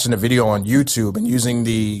like watching a video on YouTube and using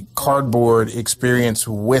the cardboard experience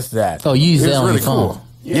with that. Oh, you use it that was on really your phone? cool.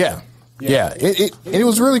 Yeah. It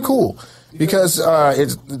was really cool because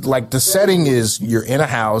it's like the setting is you're in a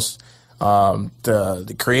house.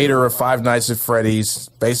 The creator of Five Nights at Freddy's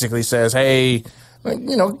basically says, "Hey, a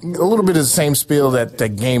little bit of the same spiel that the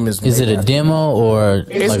game is." Is it a demo or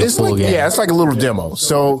like a full game? Yeah, it's like a little demo.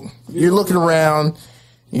 So you're looking around,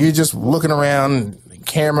 you're just looking around,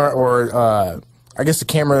 camera, or I guess the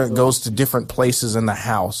camera goes to different places in the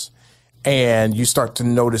house, and you start to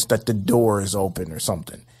notice that the door is open or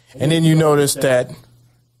something. And then you notice that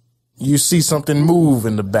you see something move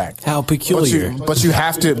in the back. How peculiar. But you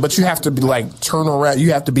have to be like turn around.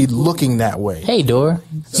 You have to be looking that way. Hey, door,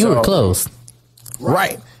 you were closed.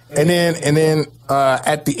 Right. And then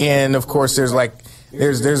at the end, of course, there's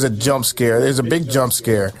a jump scare. There's a big jump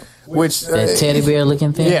scare, which That teddy bear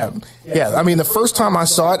looking thing. Yeah. I mean, the first time I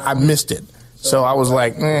saw it, I missed it. So I was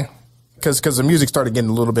like, because the music started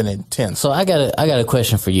getting a little bit intense. So I got a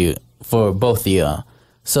question for you, for both of y'all.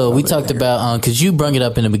 So we talked about because you brought it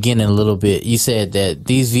up in the beginning a little bit. You said that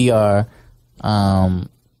these VR,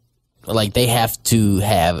 like they have to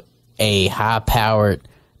have a high powered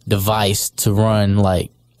device to run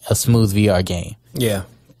like a smooth VR game. Yeah.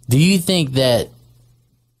 Do you think that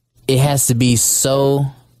it has to be so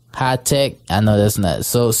high tech? I know that's not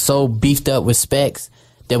so beefed up with specs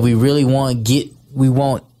that we really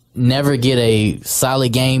won't never get a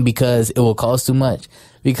solid game because it will cost too much.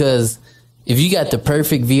 Because if you got the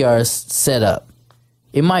perfect VR setup,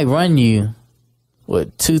 it might run you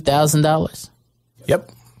 $2,000.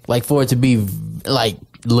 Yep. Like for it to be like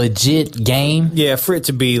legit game. Yeah, for it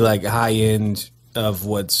to be like high end of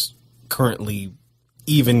what's currently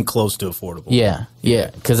even close to affordable. Yeah.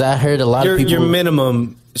 Because I heard a lot of people. Your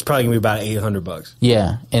minimum is probably gonna be about $800.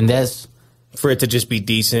 Yeah, and that's for it to just be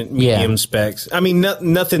decent, medium specs. I mean,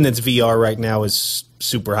 nothing that's VR right now is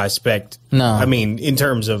super high spec. No. I mean, in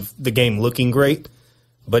terms of the game looking great,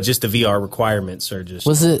 but just the VR requirements are just...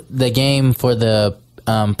 Was it the game for the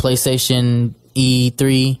PlayStation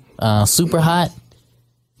E3 Super Hot?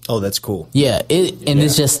 Oh, that's cool. Yeah,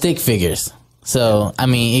 it's just stick figures. So, I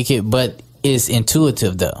mean, but it's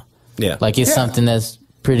intuitive, though. Yeah. Like, it's something that's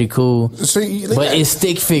pretty cool. So but it's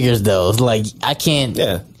stick figures, though. Like, I can't...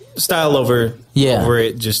 Yeah. Style over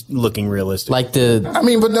it just looking realistic. Like I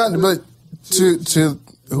mean, but to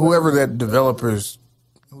whoever that developers,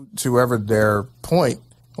 to whoever their point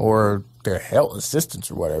or their help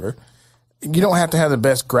assistance or whatever, you don't have to have the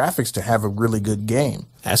best graphics to have a really good game.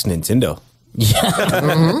 Ask Nintendo.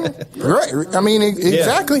 Right. I mean,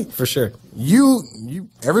 exactly. Yeah, for sure.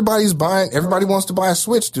 Everybody wants to buy a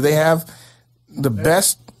Switch. Do they have the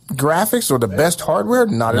best graphics or the best hardware?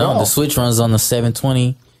 Not at all. The Switch runs on the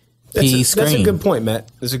 720p screen. That's a good point, Matt.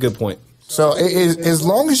 That's a good point. So as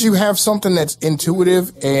long as you have something that's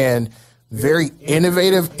intuitive and very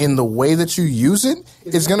innovative in the way that you use it,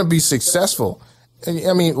 it's going to be successful.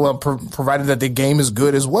 I mean, well, provided that the game is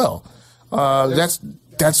good as well. That's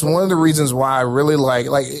one of the reasons why I really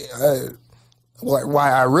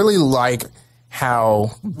like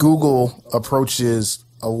how Google approaches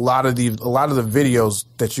a lot of the videos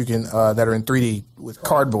that you can that are in 3D with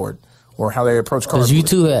cardboard, or how they approach cardboard.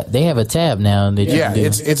 Because YouTube, they have a tab now that you can do.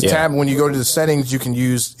 It's a tab. When you go to the settings, you can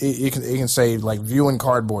use it can say like viewing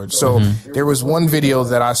cardboard. So there was one video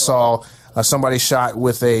that I saw somebody shot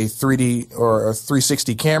with a 3D or a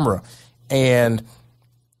 360 camera, and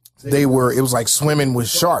it was like swimming with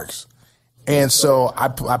sharks. And so I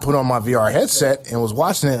put on my VR headset and was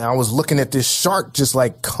watching it, and I was looking at this shark just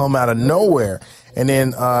like come out of nowhere. And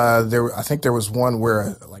then I think there was one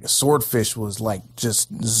where like a swordfish was like just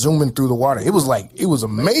zooming through the water. It was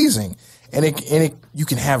amazing. And you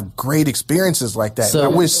can have great experiences like that. So, I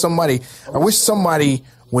wish somebody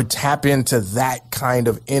would tap into that kind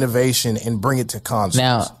of innovation and bring it to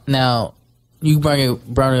consoles. Now you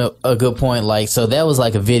brought up a good point. Like, so that was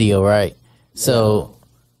like a video, right? So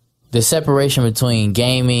the separation between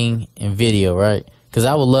gaming and video, right? Because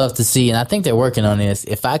I would love to see, and I think they're working on this,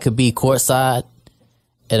 if I could be courtside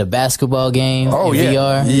at a basketball game in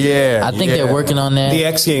VR. Yeah. I think they're working on that. The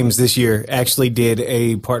X Games this year actually did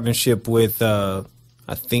a partnership with, I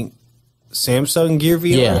think, Samsung Gear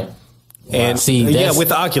VR. Yeah. And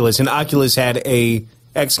with Oculus. And Oculus had a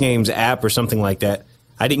X Games app or something like that.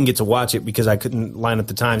 I didn't get to watch it because I couldn't line up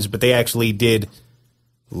the times, but they actually did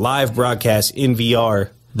live broadcasts in VR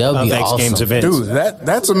of X Games events. Dude,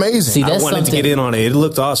 that's amazing. See, I wanted to get in on it. It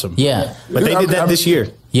looked awesome. Yeah. But they did that this year.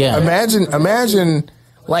 Yeah. Imagine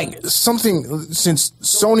like something, since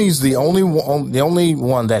Sony's the only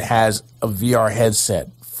one that has a VR headset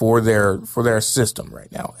for their system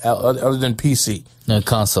right now, other than PC. No,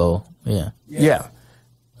 console. Yeah. Yeah.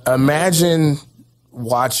 Imagine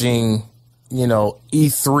watching,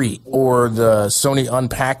 E3 or the Sony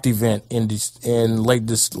Unpacked event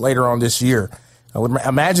later on this year. I would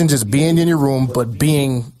imagine just being in your room, but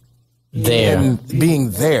being there.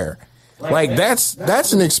 Like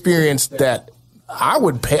that's an experience that I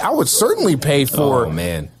would certainly pay for. Oh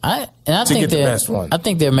man. I think the best one. I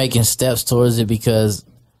think they're making steps towards it, because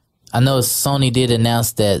I know Sony did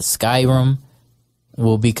announce that Skyrim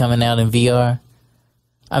will be coming out in VR.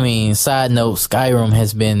 I mean, side note, Skyrim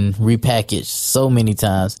has been repackaged so many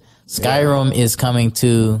times. Skyrim is coming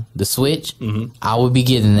to the Switch. Mm-hmm. I would be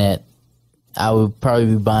getting that. I would probably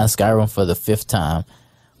be buying Skyrim for the 5th time.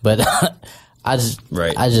 But I just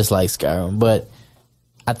like Skyrim. But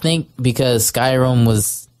I think because Skyrim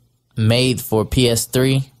was made for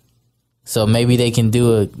PS3, so maybe they can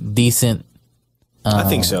do a decent... I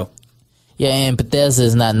think so. Yeah, and Bethesda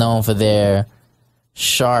is not known for their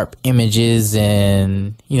sharp images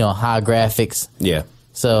and, high graphics. Yeah.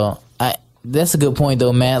 So that's a good point,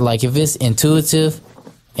 though, Matt. Like, if it's intuitive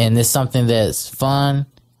and it's something that's fun,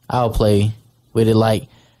 I'll play with it, like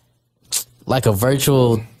a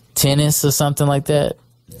virtual tennis or something like that.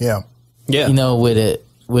 Yeah. Yeah. With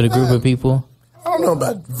a group of people. I don't know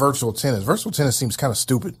about virtual tennis. Virtual tennis seems kind of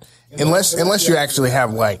stupid, unless you actually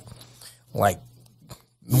have like Wii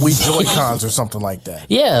Joy-Cons or something like that.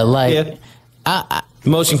 Yeah, I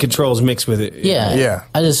motion controls mixed with it. Yeah.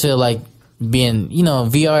 I just feel like being,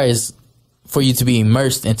 VR is for you to be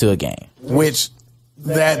immersed into a game. Which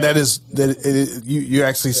you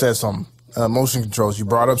actually said something. Motion controls. You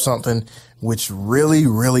brought up something which really,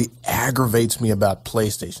 really aggravates me about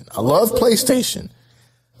PlayStation. I love PlayStation,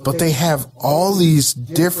 but they have all these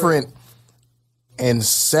different and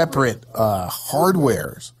separate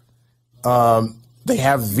hardwares. They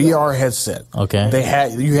have VR headset.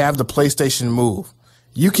 Okay. You have the PlayStation Move.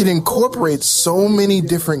 You can incorporate so many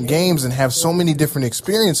different games and have so many different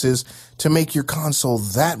experiences to make your console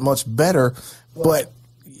that much better, but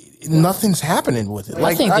nothing's happening with it.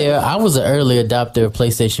 I was an early adopter of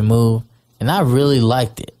PlayStation Move, and I really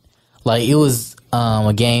liked it. Like, it was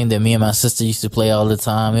a game that me and my sister used to play all the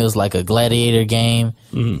time. It was like a gladiator game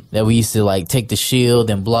that we used to like take the shield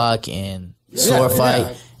and block and sword fight.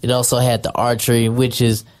 Yeah. It also had the archery, which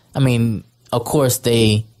is, I mean, of course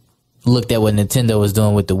they looked at what Nintendo was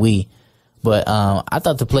doing with the Wii, but I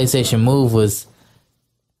thought the PlayStation Move was.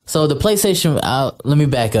 So the PlayStation, let me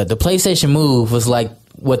back up. The PlayStation Move was like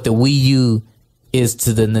what the Wii U is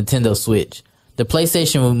to the Nintendo Switch. The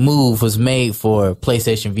PlayStation Move was made for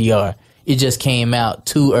PlayStation VR. It just came out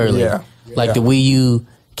too early. Yeah. Like the Wii U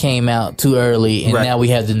came out too early, and now we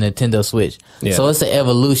have the Nintendo Switch. Yeah. So it's an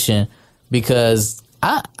evolution because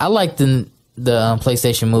I like the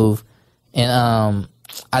PlayStation Move, and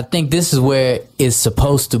I think this is where it's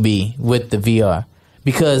supposed to be with the VR.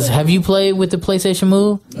 Because have you played with the PlayStation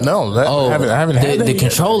Move? No, I haven't had that. The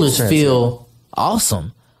controllers feel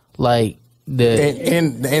awesome. Like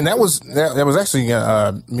and that was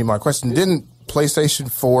actually my question. Didn't PlayStation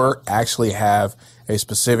 4 actually have a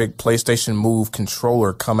specific PlayStation Move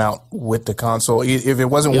controller come out with the console? If it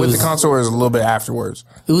wasn't with the console, it was a little bit afterwards.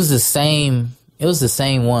 It was the same. It was the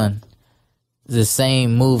same one. The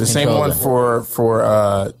same Move. The controller. Same one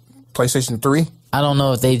for PlayStation 3. I don't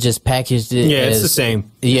know if they just packaged it. Yeah, it's the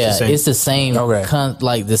same. It's the same. Okay.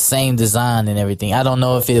 Like the same design and everything. I don't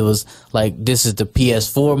know if it was like this is the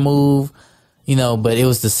PS4 Move, but it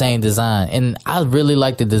was the same design, and I really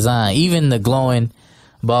like the design. Even the glowing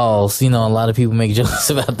balls. A lot of people make jokes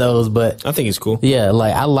about those, but I think it's cool. Yeah,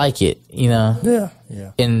 like I like it. Yeah.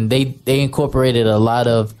 And they incorporated a lot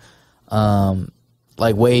of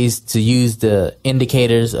like ways to use the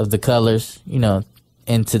indicators of the colors,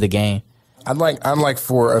 into the game. I'd like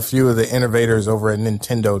for a few of the innovators over at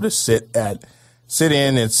Nintendo to sit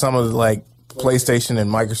in at some of the like PlayStation and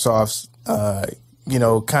Microsoft's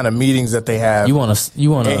kind of meetings that they have. You want a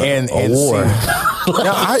war?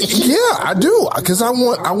 I do, because I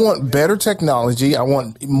want better technology. I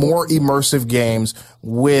want more immersive games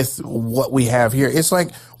with what we have here. It's like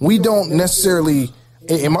we don't necessarily.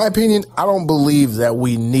 In my opinion, I don't believe that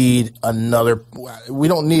we don't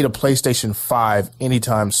need a PlayStation 5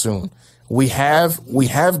 anytime soon. We have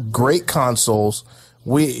great consoles.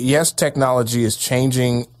 Yes, technology is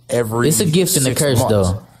changing every. It's a gift and a curse, months.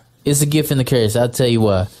 though. It's a gift and a curse. I'll tell you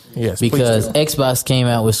why. Yes, because Xbox came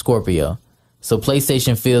out with Scorpio, so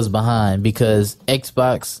PlayStation feels behind because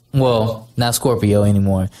Xbox, not Scorpio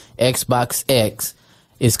anymore. Xbox X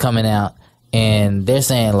is coming out, and they're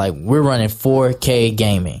saying like we're running 4K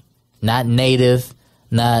gaming, not native,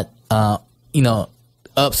 not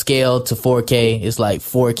upscale to 4K. It's like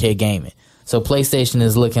 4K gaming. So PlayStation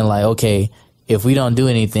is looking like, okay, if we don't do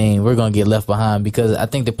anything, we're going to get left behind, because I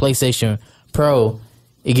think the PlayStation Pro,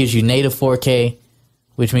 it gives you native 4K,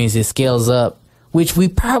 which means it scales up, which we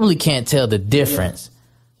probably can't tell the difference.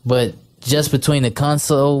 But just between the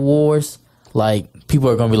console wars, like people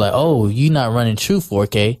are going to be like, oh, you're not running true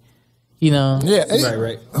 4K, Yeah.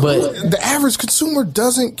 Right. But the average consumer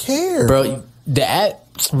doesn't care. Bro, the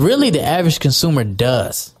average consumer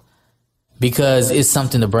does, because it's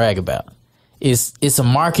something to brag about. It's a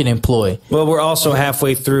marketing ploy. Well, we're also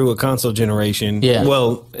halfway through a console generation. Yeah.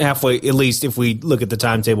 Well, halfway, at least if we look at the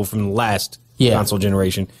timetable from the last console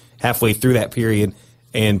generation, halfway through that period,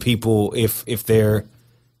 and people, if they're,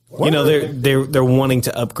 they're wanting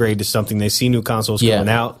to upgrade to something, they see new consoles coming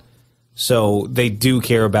out, so they do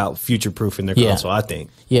care about future proofing their console. I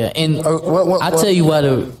think. Yeah, and I tell you what,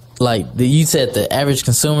 you said the average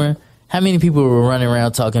consumer. How many people were running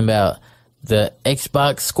around talking about the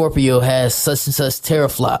Xbox Scorpio has such and such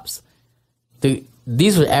teraflops?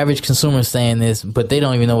 These were average consumers saying this, but they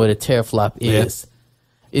don't even know what a teraflop is.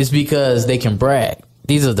 It's because they can brag.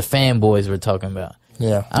 These are the fanboys we're talking about.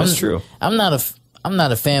 Yeah, that's true. I'm not a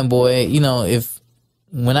fanboy.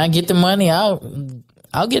 When I get the money, I'll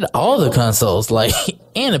get all the consoles,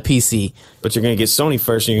 and a PC. But you're gonna get Sony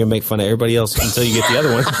first, and you're gonna make fun of everybody else until you get the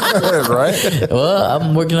other one, right? Well,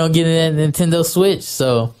 I'm working on getting that Nintendo Switch,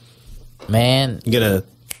 so. Man, you gonna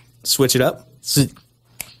switch it up?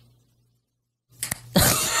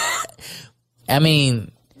 I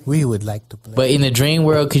mean, we would like to play. But in the dream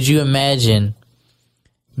world, could you imagine?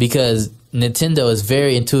 Because Nintendo is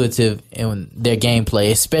very intuitive in their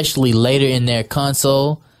gameplay, especially later in their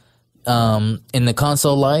console, in the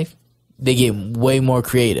console life, they get way more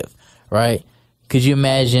creative, right? Could you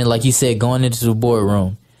imagine, like you said, going into the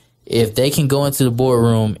boardroom? if they can go into the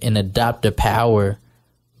boardroom and adopt the power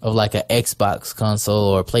of like an Xbox console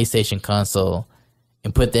or a PlayStation console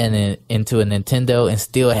and put that into a Nintendo and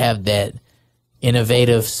still have that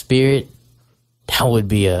innovative spirit, that'd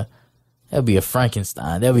be a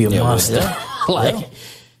Frankenstein. That'd be a monster.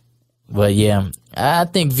 But yeah, I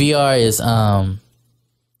think VR is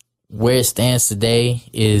where it stands today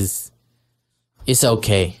is it's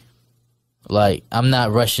okay. Like, I'm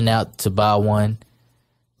not rushing out to buy one.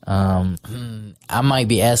 I might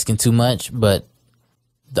be asking too much, but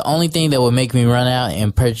the only thing that would make me run out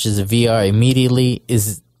and purchase a VR immediately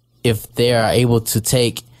is if they are able to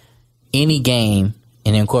take any game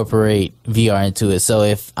and incorporate VR into it. So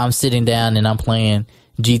if I'm sitting down and I'm playing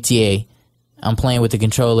GTA, I'm playing with the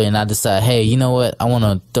controller and I decide, hey, you know what? I want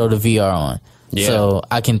to throw the VR on. Yeah. So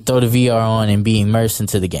I can throw the VR on and be immersed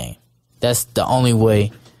into the game. That's the only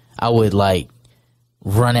way I would like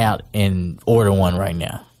run out and order one right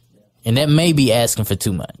now. And that may be asking for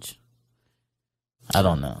too much. I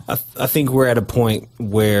don't know. I think we're at a point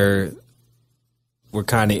where we're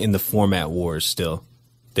kind of in the format wars still.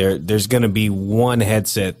 There's going to be one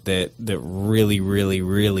headset that really, really,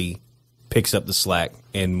 really picks up the slack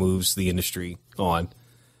and moves the industry on.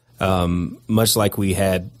 Much like we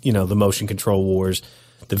had, the motion control wars,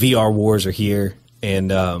 the VR wars are here.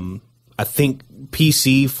 And I think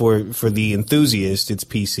PC, for the enthusiast, it's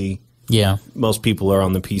PC. Yeah. Most people are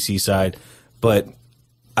on the PC side. But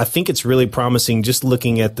I think it's really promising just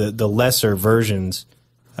looking at the lesser versions,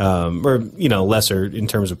 lesser in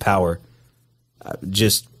terms of power.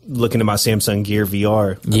 Just looking at my Samsung Gear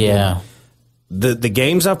VR. Yeah. The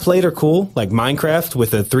games I've played are cool, like Minecraft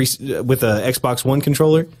with a Xbox One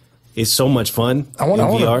controller is so much fun. I want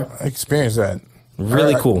to experience that.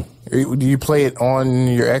 Really cool. Do you play it on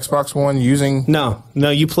your Xbox One using? No,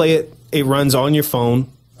 you play it. It runs on your phone.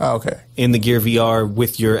 Oh, okay. In the Gear VR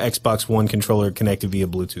with your Xbox One controller connected via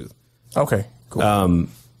Bluetooth. Okay, cool.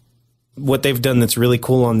 What they've done that's really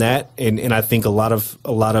cool on that, and I think a lot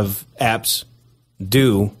of apps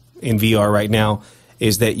do in VR right now,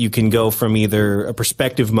 is that you can go from either a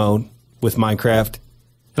perspective mode with Minecraft,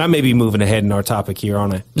 and I may be moving ahead in our topic here,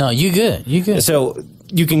 aren't I? No, you good. You good. So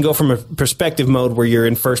you can go from a perspective mode where you're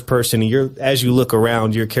in first person, and as you look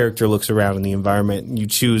around, your character looks around in the environment, and you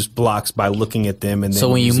choose blocks by looking at them. And then so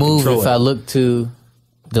when you move, if I look to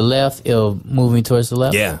the left, it'll move me towards the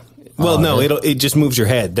left? Yeah. Well, it just moves your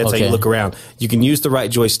head. That's how you look around. You can use the right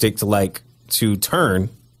joystick to turn.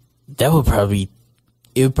 That would probably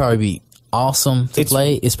be awesome to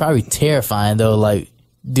play. It's probably terrifying though. Like,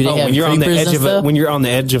 do they have when you're on the creepers edge and stuff? when you're on the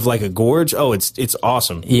edge of like a gorge? Oh, it's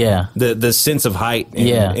awesome. Yeah. The sense of height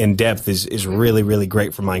and depth is really, really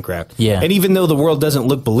great for Minecraft. Yeah. And even though the world doesn't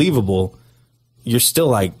look believable, you're still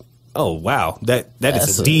like, oh wow, that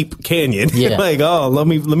is a deep canyon. Yeah. Like, oh, let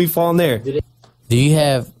me fall in there. Do you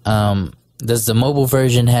have does the mobile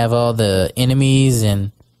version have all the enemies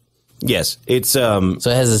and? Yes, it's so it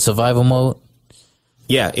has a survival mode.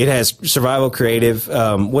 Yeah, it has survival, creative.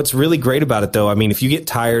 What's really great about it, though, I mean, if you get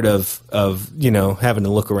tired of having to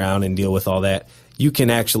look around and deal with all that, you can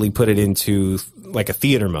actually put it into like a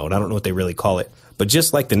theater mode. I don't know what they really call it, but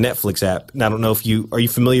just like the Netflix app. And I don't know if are you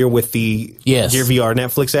familiar with the Gear VR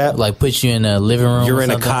Netflix app? Like puts you in a living room. You're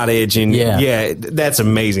in a cottage, and yeah, that's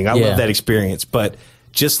amazing. I love that experience. But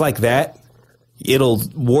just like that, it'll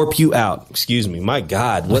warp you out. Excuse me, my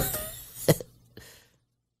God, what?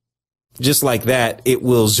 Just like that, it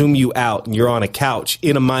will zoom you out, and you're on a couch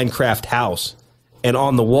in a Minecraft house, and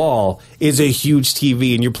on the wall is a huge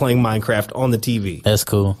TV, and you're playing Minecraft on the TV. That's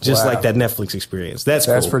cool. Just like that Netflix experience. That's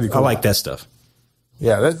cool. Pretty cool. I like that stuff.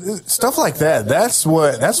 Yeah, stuff like that. That's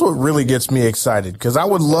what really gets me excited, because I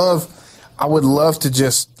would love to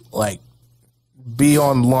just like be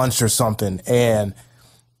on lunch or something, and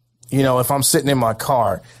if I'm sitting in my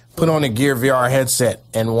car, put on a Gear VR headset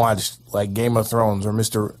and watch like Game of Thrones or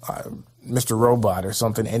Mr. Robot or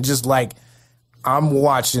something, and just like I'm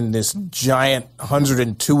watching this giant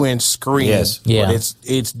 102-inch screen. Yes. Yeah. But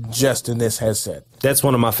it's just in this headset. That's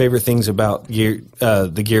one of my favorite things about the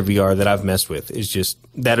Gear VR that I've messed with, is just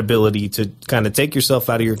that ability to kind of take yourself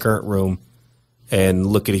out of your current room and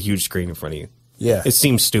look at a huge screen in front of you. Yeah. It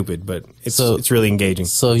seems stupid, but it's really engaging.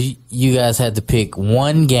 So you guys had to pick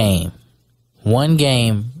one game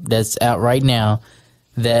that's out right now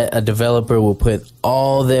that a developer will put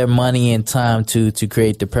all their money and time to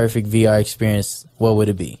create the perfect VR experience. What would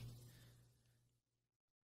it be?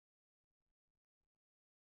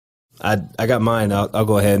 I got mine. I'll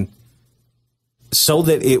go ahead. So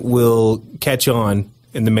that it will catch on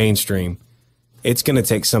in the mainstream, it's going to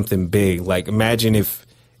take something big. Like, imagine if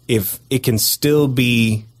it can still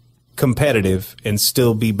be competitive and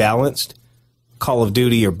still be balanced, Call of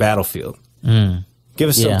Duty or Battlefield. Give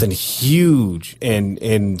us Yeah. something huge,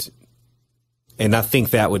 and I think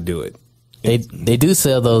that would do it. They do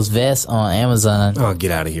sell those vests on Amazon. Oh, get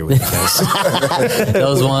out of here with that.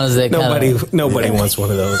 Those ones that Nobody wants one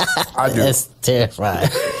of those. I do. That's terrifying.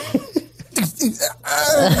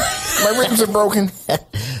 My ribs are broken.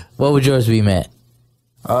 What would yours be, Matt?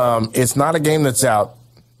 It's not a game that's out,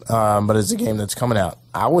 but it's a game that's coming out.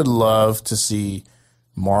 I would love to see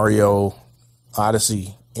Mario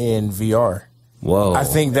Odyssey in VR. Whoa. I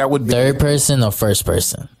think that would be Third person or first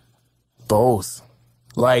person? both.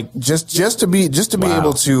 Like just to be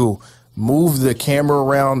able to move the camera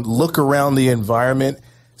around, look around the environment,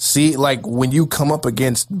 see like when you come up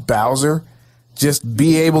against Bowser, just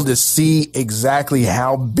be able to see exactly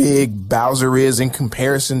how big Bowser is in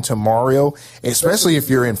comparison to Mario, especially if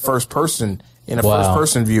you're in first person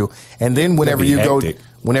view. And then whenever you hectic.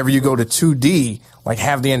 go to 2D, like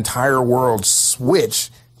have the entire world switch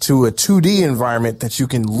to a 2D environment that you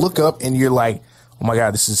can look up and you're like, oh my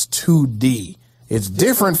God, this is 2D. It's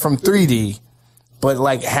different from 3D, but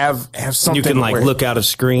like have something You can like where- look out of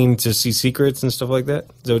screen to see secrets and stuff like that.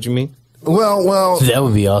 Is that what you mean? Well, That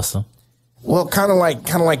would be awesome. kind of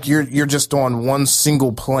like you're just on one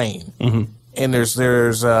single plane, and there's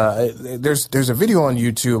a video on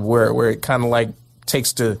YouTube where it kind of like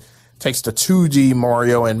takes the 2D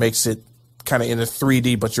Mario and makes it kind of in a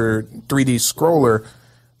 3D, but your 3D scroller,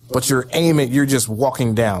 but you're just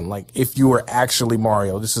walking down like if you were actually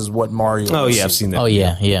Mario. This is what Mario. Oh would yeah, I've see. seen that. Oh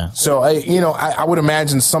yeah. So I would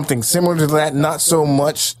imagine something similar to that, not so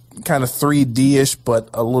much kind of 3D-ish, but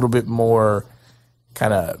a little bit more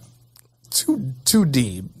kind of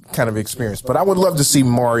 2D kind of experience. But I would love to see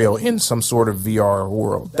Mario in some sort of VR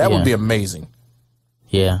world. That Yeah. would be amazing.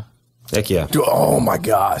 Yeah. Heck yeah. Dude, oh my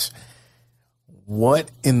gosh. What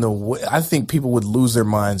in the I think people would lose their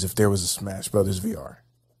minds if there was a Smash Brothers VR.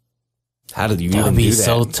 How did you That even would be do that?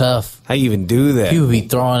 so tough. How you even do that? You would be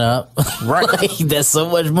throwing up. Right. Like, that's so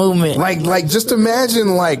much movement. Like just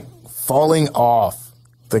imagine like falling off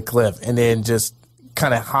the cliff and then just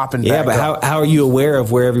kind of hopping Yeah, back but up. how are you aware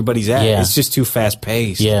of where everybody's at? Yeah. It's just too fast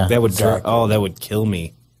paced. Yeah. That would Exactly. that would kill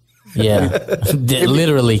me. Yeah. That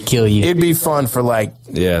literally kill you. It'd be fun for like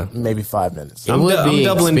Yeah. maybe 5 minutes. It would I'm be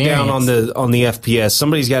doubling down experience. on the FPS.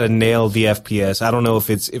 Somebody's got to nail the FPS. I don't know if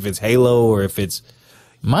it's Halo or if it's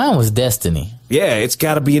Mine was Destiny. it's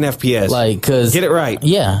got to be an FPS. Like, cause Get it right.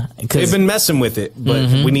 Yeah. They've Cause been messing with it, but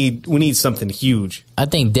we need something huge. I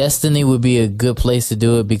think Destiny would be a good place to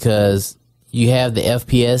do it because you have the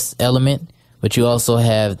FPS element, but you also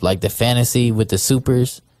have like the fantasy with the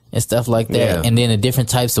supers and stuff like that. Yeah. And then the different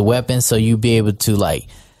types of weapons. So you'll be able to like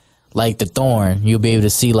the Thorn, you'll be able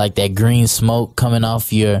to see like that green smoke coming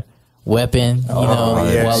off your weapon, you know,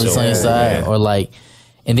 yeah, while it's sure. on your side. Yeah. Or like,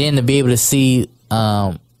 and then to be able to see,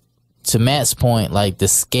 to Matt's point, like the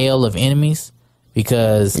scale of enemies,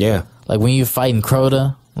 because Yeah. like when you're fighting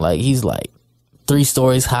Crota, like he's like 3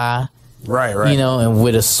 stories high, Right. you know, and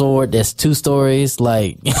with a sword that's 2 stories,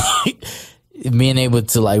 like being able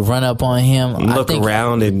to like run up on him, Look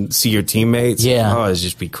around and see your teammates. Yeah. Oh, it'd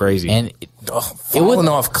just be crazy. and Falling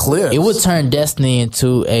off cliffs. it would turn Destiny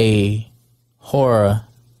into a horror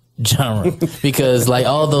genre because like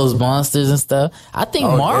all those monsters and stuff. I think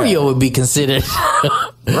Mario would be considered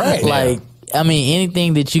Right. like I mean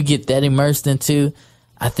anything that you get that immersed into,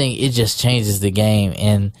 I think it just changes the game.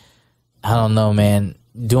 And I don't know, man,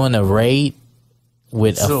 doing a raid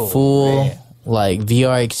with So, a full man. like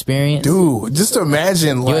VR experience, Dude, just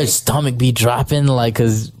imagine your like stomach be dropping like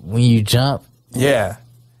because when you jump. yeah.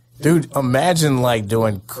 Dude, imagine like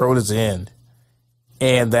doing Crota's End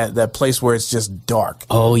and that place where it's just dark.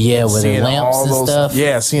 Oh yeah, with the Seeing lamps all and those stuff.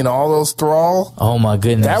 Yeah, seeing all those thrall. Oh my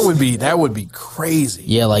goodness. That would be crazy.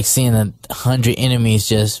 Yeah, like seeing 100 enemies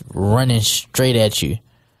just running straight at you.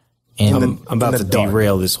 And I'm about in to the dark.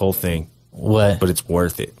 derail this whole thing, what? but it's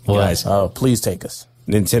worth it. What? Guys, Oh, please take us.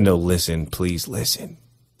 Nintendo, listen, please listen.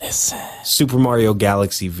 Listen. Super Mario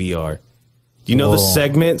Galaxy VR. Do you know the Whoa.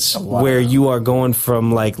 segments where you are going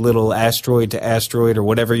from like little asteroid to asteroid or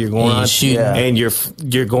whatever you're going And you're on, shooting. Yeah. and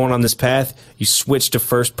you're going on this path? You switch to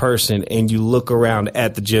first person and you look around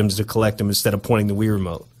at the gems to collect them instead of pointing the Wii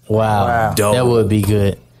remote. Wow. Dope. That would be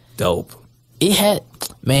good. Dope. It had,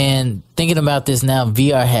 man, thinking about this now,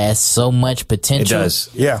 VR has so much It potential. does.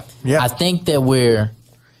 Yeah. Yeah. I think that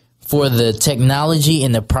for the technology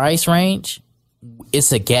and the price range,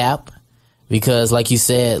 it's a gap because like you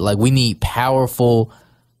said, like we need powerful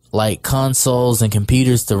like consoles and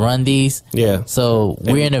computers to run these. Yeah. So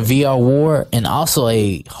we're in a VR war and also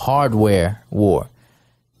a hardware war.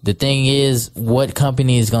 the thing is, what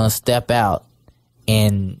company is going to step out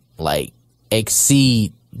and like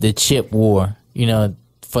exceed the chip war, you know,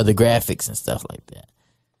 for the graphics and stuff like that?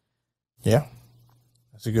 Yeah,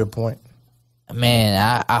 that's a good point.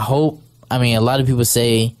 Man, I hope. I mean, a lot of people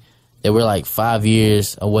say that we're like 5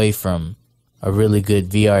 years away from a really good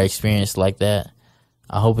VR experience like that.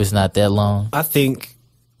 I hope it's not that long. I think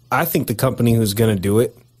the company who's going to do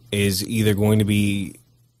it is either going to be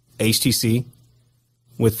HTC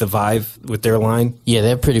with the Vive, with their line. Yeah,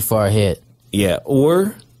 they're pretty far ahead. Yeah,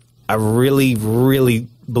 or I really, really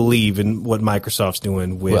believe in what Microsoft's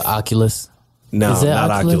doing with Oculus. No, Is that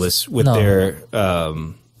not Oculus? Oculus. With No.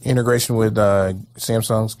 their Integration with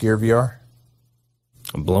Samsung's Gear VR.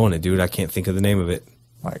 I'm blowing it, dude. I can't think of the name of it.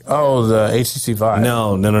 Like, oh, the HTC Vive.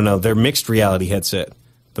 No. Their mixed reality headset.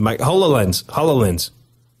 The HoloLens.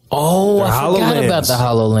 Oh, The I forgot HoloLens. about the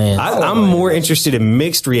HoloLens. I'm more interested in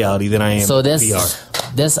mixed reality than I am So that's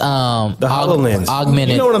VR. that's The HoloLens. augmented.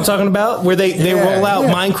 You know what I'm talking about? Where they roll out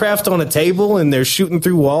Minecraft on a table and they're shooting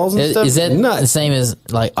through walls and stuff. Is that the nuts? same as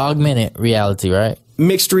like augmented reality, right?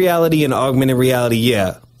 Mixed reality and augmented reality,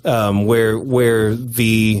 yeah. Where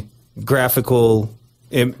the graphical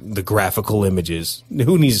images,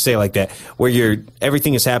 who needs to say it like that, where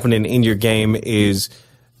everything is happening in your game is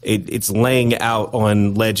it's laying out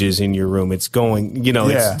on ledges in your room. It's going,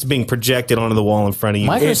 it's being projected onto the wall in front of you.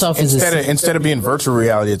 Microsoft is Instead of being virtual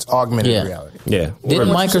reality, it's augmented Yeah. reality. Yeah. Didn't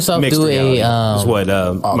Or Microsoft mixed do reality a is what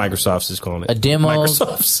Microsoft's is calling it. a demo?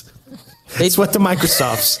 Microsoft's. It's what the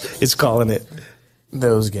Microsoft's is calling it.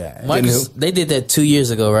 Those guys. They did that 2 years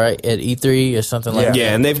ago, right? At E3 or something like that.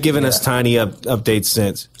 Yeah, and they've given us tiny updates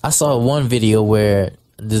since. I saw one video where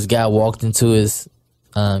this guy walked into his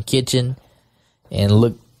kitchen and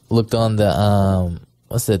looked on the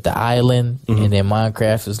the island, and then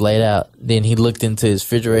Minecraft was laid out. Then he looked into his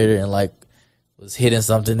refrigerator and like was hitting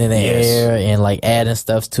something in the air and like adding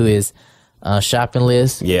stuff to his shopping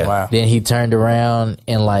list. Yeah. Wow. Then he turned around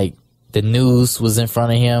and like the news was in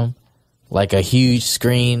front of him, like a huge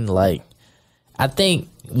screen. Like I think,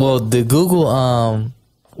 the Google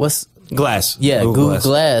Glass. Yeah, Google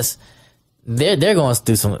Glass. They're going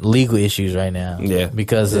through some legal issues right now. Yeah.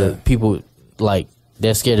 because of people like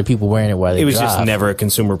they're scared of people wearing it while they It was drive. just never a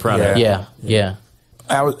consumer product. Yeah.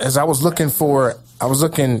 I was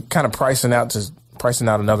looking kind of pricing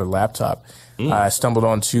out another laptop. I stumbled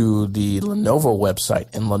onto the Lenovo website,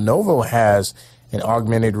 and Lenovo has an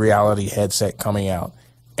augmented reality headset coming out,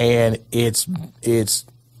 and it's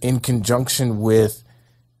in conjunction with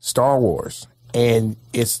Star Wars, and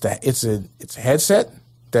it's a headset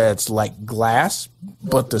that's like glass,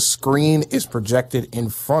 but the screen is projected in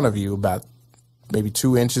front of you, about maybe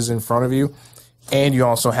 2 inches in front of you, and you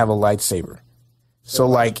also have a lightsaber. So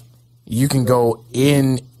like you can go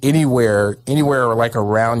in anywhere like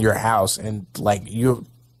around your house, and like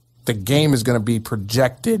the game is going to be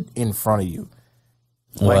projected in front of you.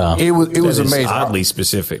 Like Wow. it was That is amazing. oddly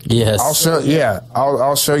specific. Yes. I'll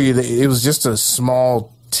show you that it was just a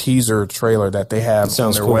small teaser trailer that they have on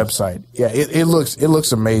Sounds their cool. website. Yeah, it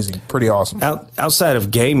looks amazing. Pretty awesome. Outside of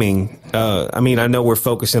gaming, I know we're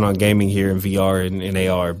focusing on gaming here in VR and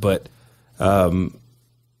AR, but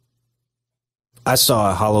I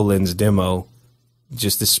saw a HoloLens demo.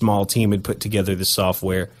 Just this small team had put together the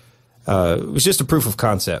software. It was just a proof of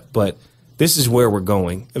concept, but this is where we're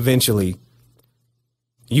going. Eventually,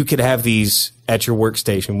 you could have these at your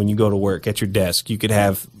workstation when you go to work, at your desk. You could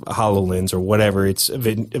have a HoloLens or whatever it's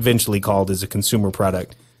eventually called as a consumer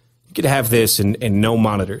product. You could have this and no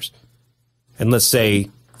monitors. And let's say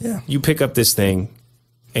you pick up this thing,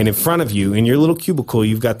 and in front of you, in your little cubicle,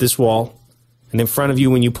 you've got this wall. And in front of you,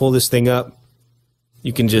 when you pull this thing up,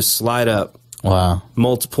 you can just slide up Wow.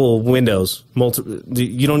 multiple windows.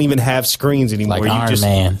 You don't even have screens anymore. Like you Iron just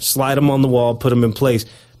Man. slide them on the wall, put them in place.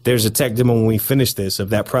 There's a tech demo when we finish this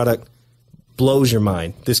of that product. Blows your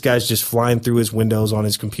mind. This guy's just flying through his windows on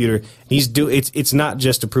his computer. It's not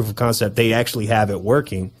just a proof of concept. They actually have it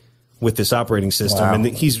working with this operating system, Wow. and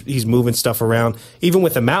he's moving stuff around. Even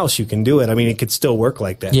with a mouse, you can do it. I mean, it could still work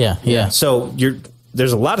like that. Yeah. So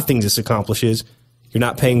there's a lot of things this accomplishes. You're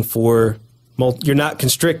not paying for. You're not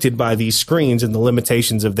constricted by these screens and the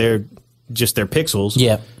limitations of their pixels.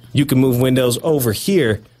 Yeah. You can move windows over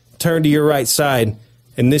here, turn to your right side,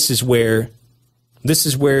 and this is where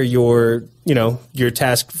your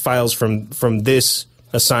task files from this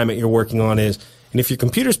assignment you're working on is. And if your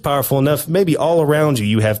computer's powerful enough, maybe all around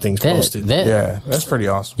you have things posted. Yeah, that's pretty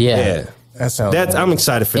awesome. Yeah. That sounds. I'm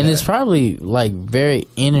excited for And that. it's probably like very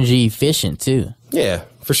energy efficient too. Yeah,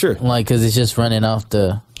 for sure. Like, cause it's just running off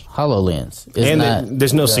the HoloLens. It's And not.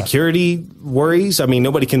 there's no security worries. I mean,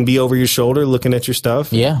 nobody can be over your shoulder looking at your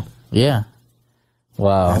stuff. Yeah. Yeah.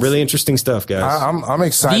 Wow. Really interesting stuff, guys. I'm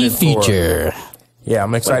excited. The future. Yeah,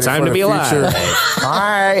 I'm excited time for to the be future. alive.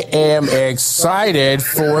 I am excited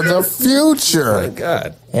for the future.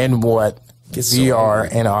 God. And what so VR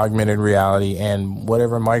and augmented reality and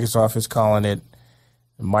whatever Microsoft is calling it,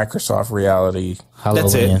 Microsoft reality,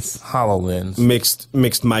 That's it. HoloLens. HoloLens, Mixed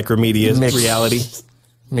micromedia Mixed. reality.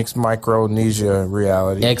 mixed Micronesia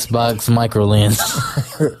reality. Xbox MicroLens.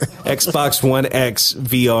 Xbox One X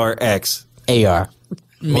VR X. AR.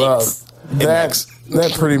 Well, Mix.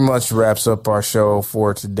 that pretty much wraps up our show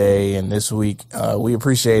for today and this week. We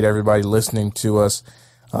appreciate everybody listening to us.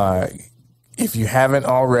 If you haven't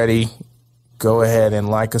already, go ahead and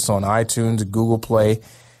like us on iTunes and Google Play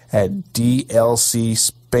at DLC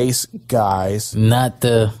Space Guys. Not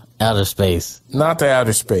the outer space. Not the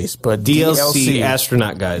outer space, but DLC DLC.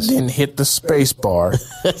 astronaut guys. Then hit the space bar,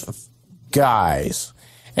 guys,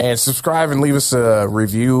 and subscribe and leave us a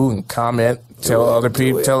review and comment. Tell other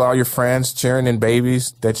people, tell all your friends, cheering and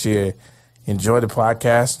babies that you enjoy the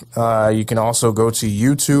podcast. You can also go to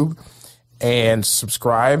YouTube and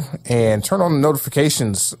subscribe and turn on the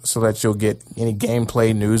notifications so that you'll get any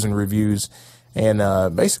gameplay news and reviews and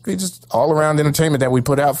basically just all around entertainment that we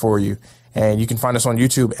put out for you. And you can find us on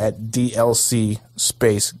YouTube at DLC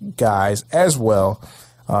Space Guys as well.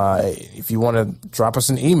 If you want to drop us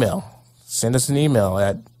an email, send us an email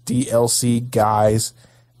at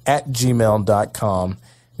dlcguys@gmail.com.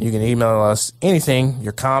 You can email us anything,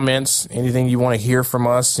 your comments, anything you want to hear from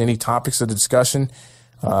us, any topics of discussion,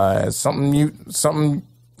 something you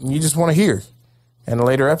just want to hear in a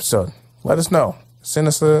later episode. Let us know. Send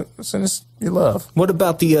us your love. What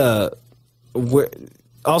about the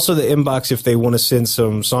also the inbox if they want to send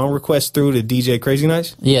some song requests through to DJ Crazy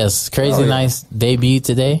Nice? Yes. Crazy yeah. Nice debut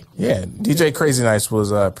today. Yeah, DJ Crazy Nice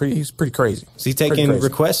was he's pretty crazy. Is he Pretty taking crazy.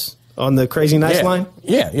 requests on the Crazy Nice Yeah. line?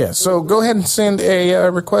 Yeah. So go ahead and send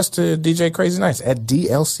a request to DJ Crazy Nice at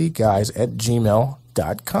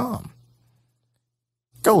dlcguys@gmail.com.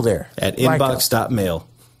 Go there. At Like us. inbox.mail.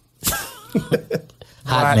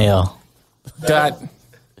 Hotmail.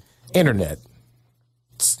 .internet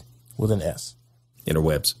with an S.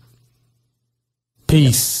 Interwebs.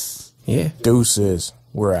 Peace. Yeah. Deuces.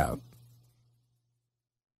 We're out.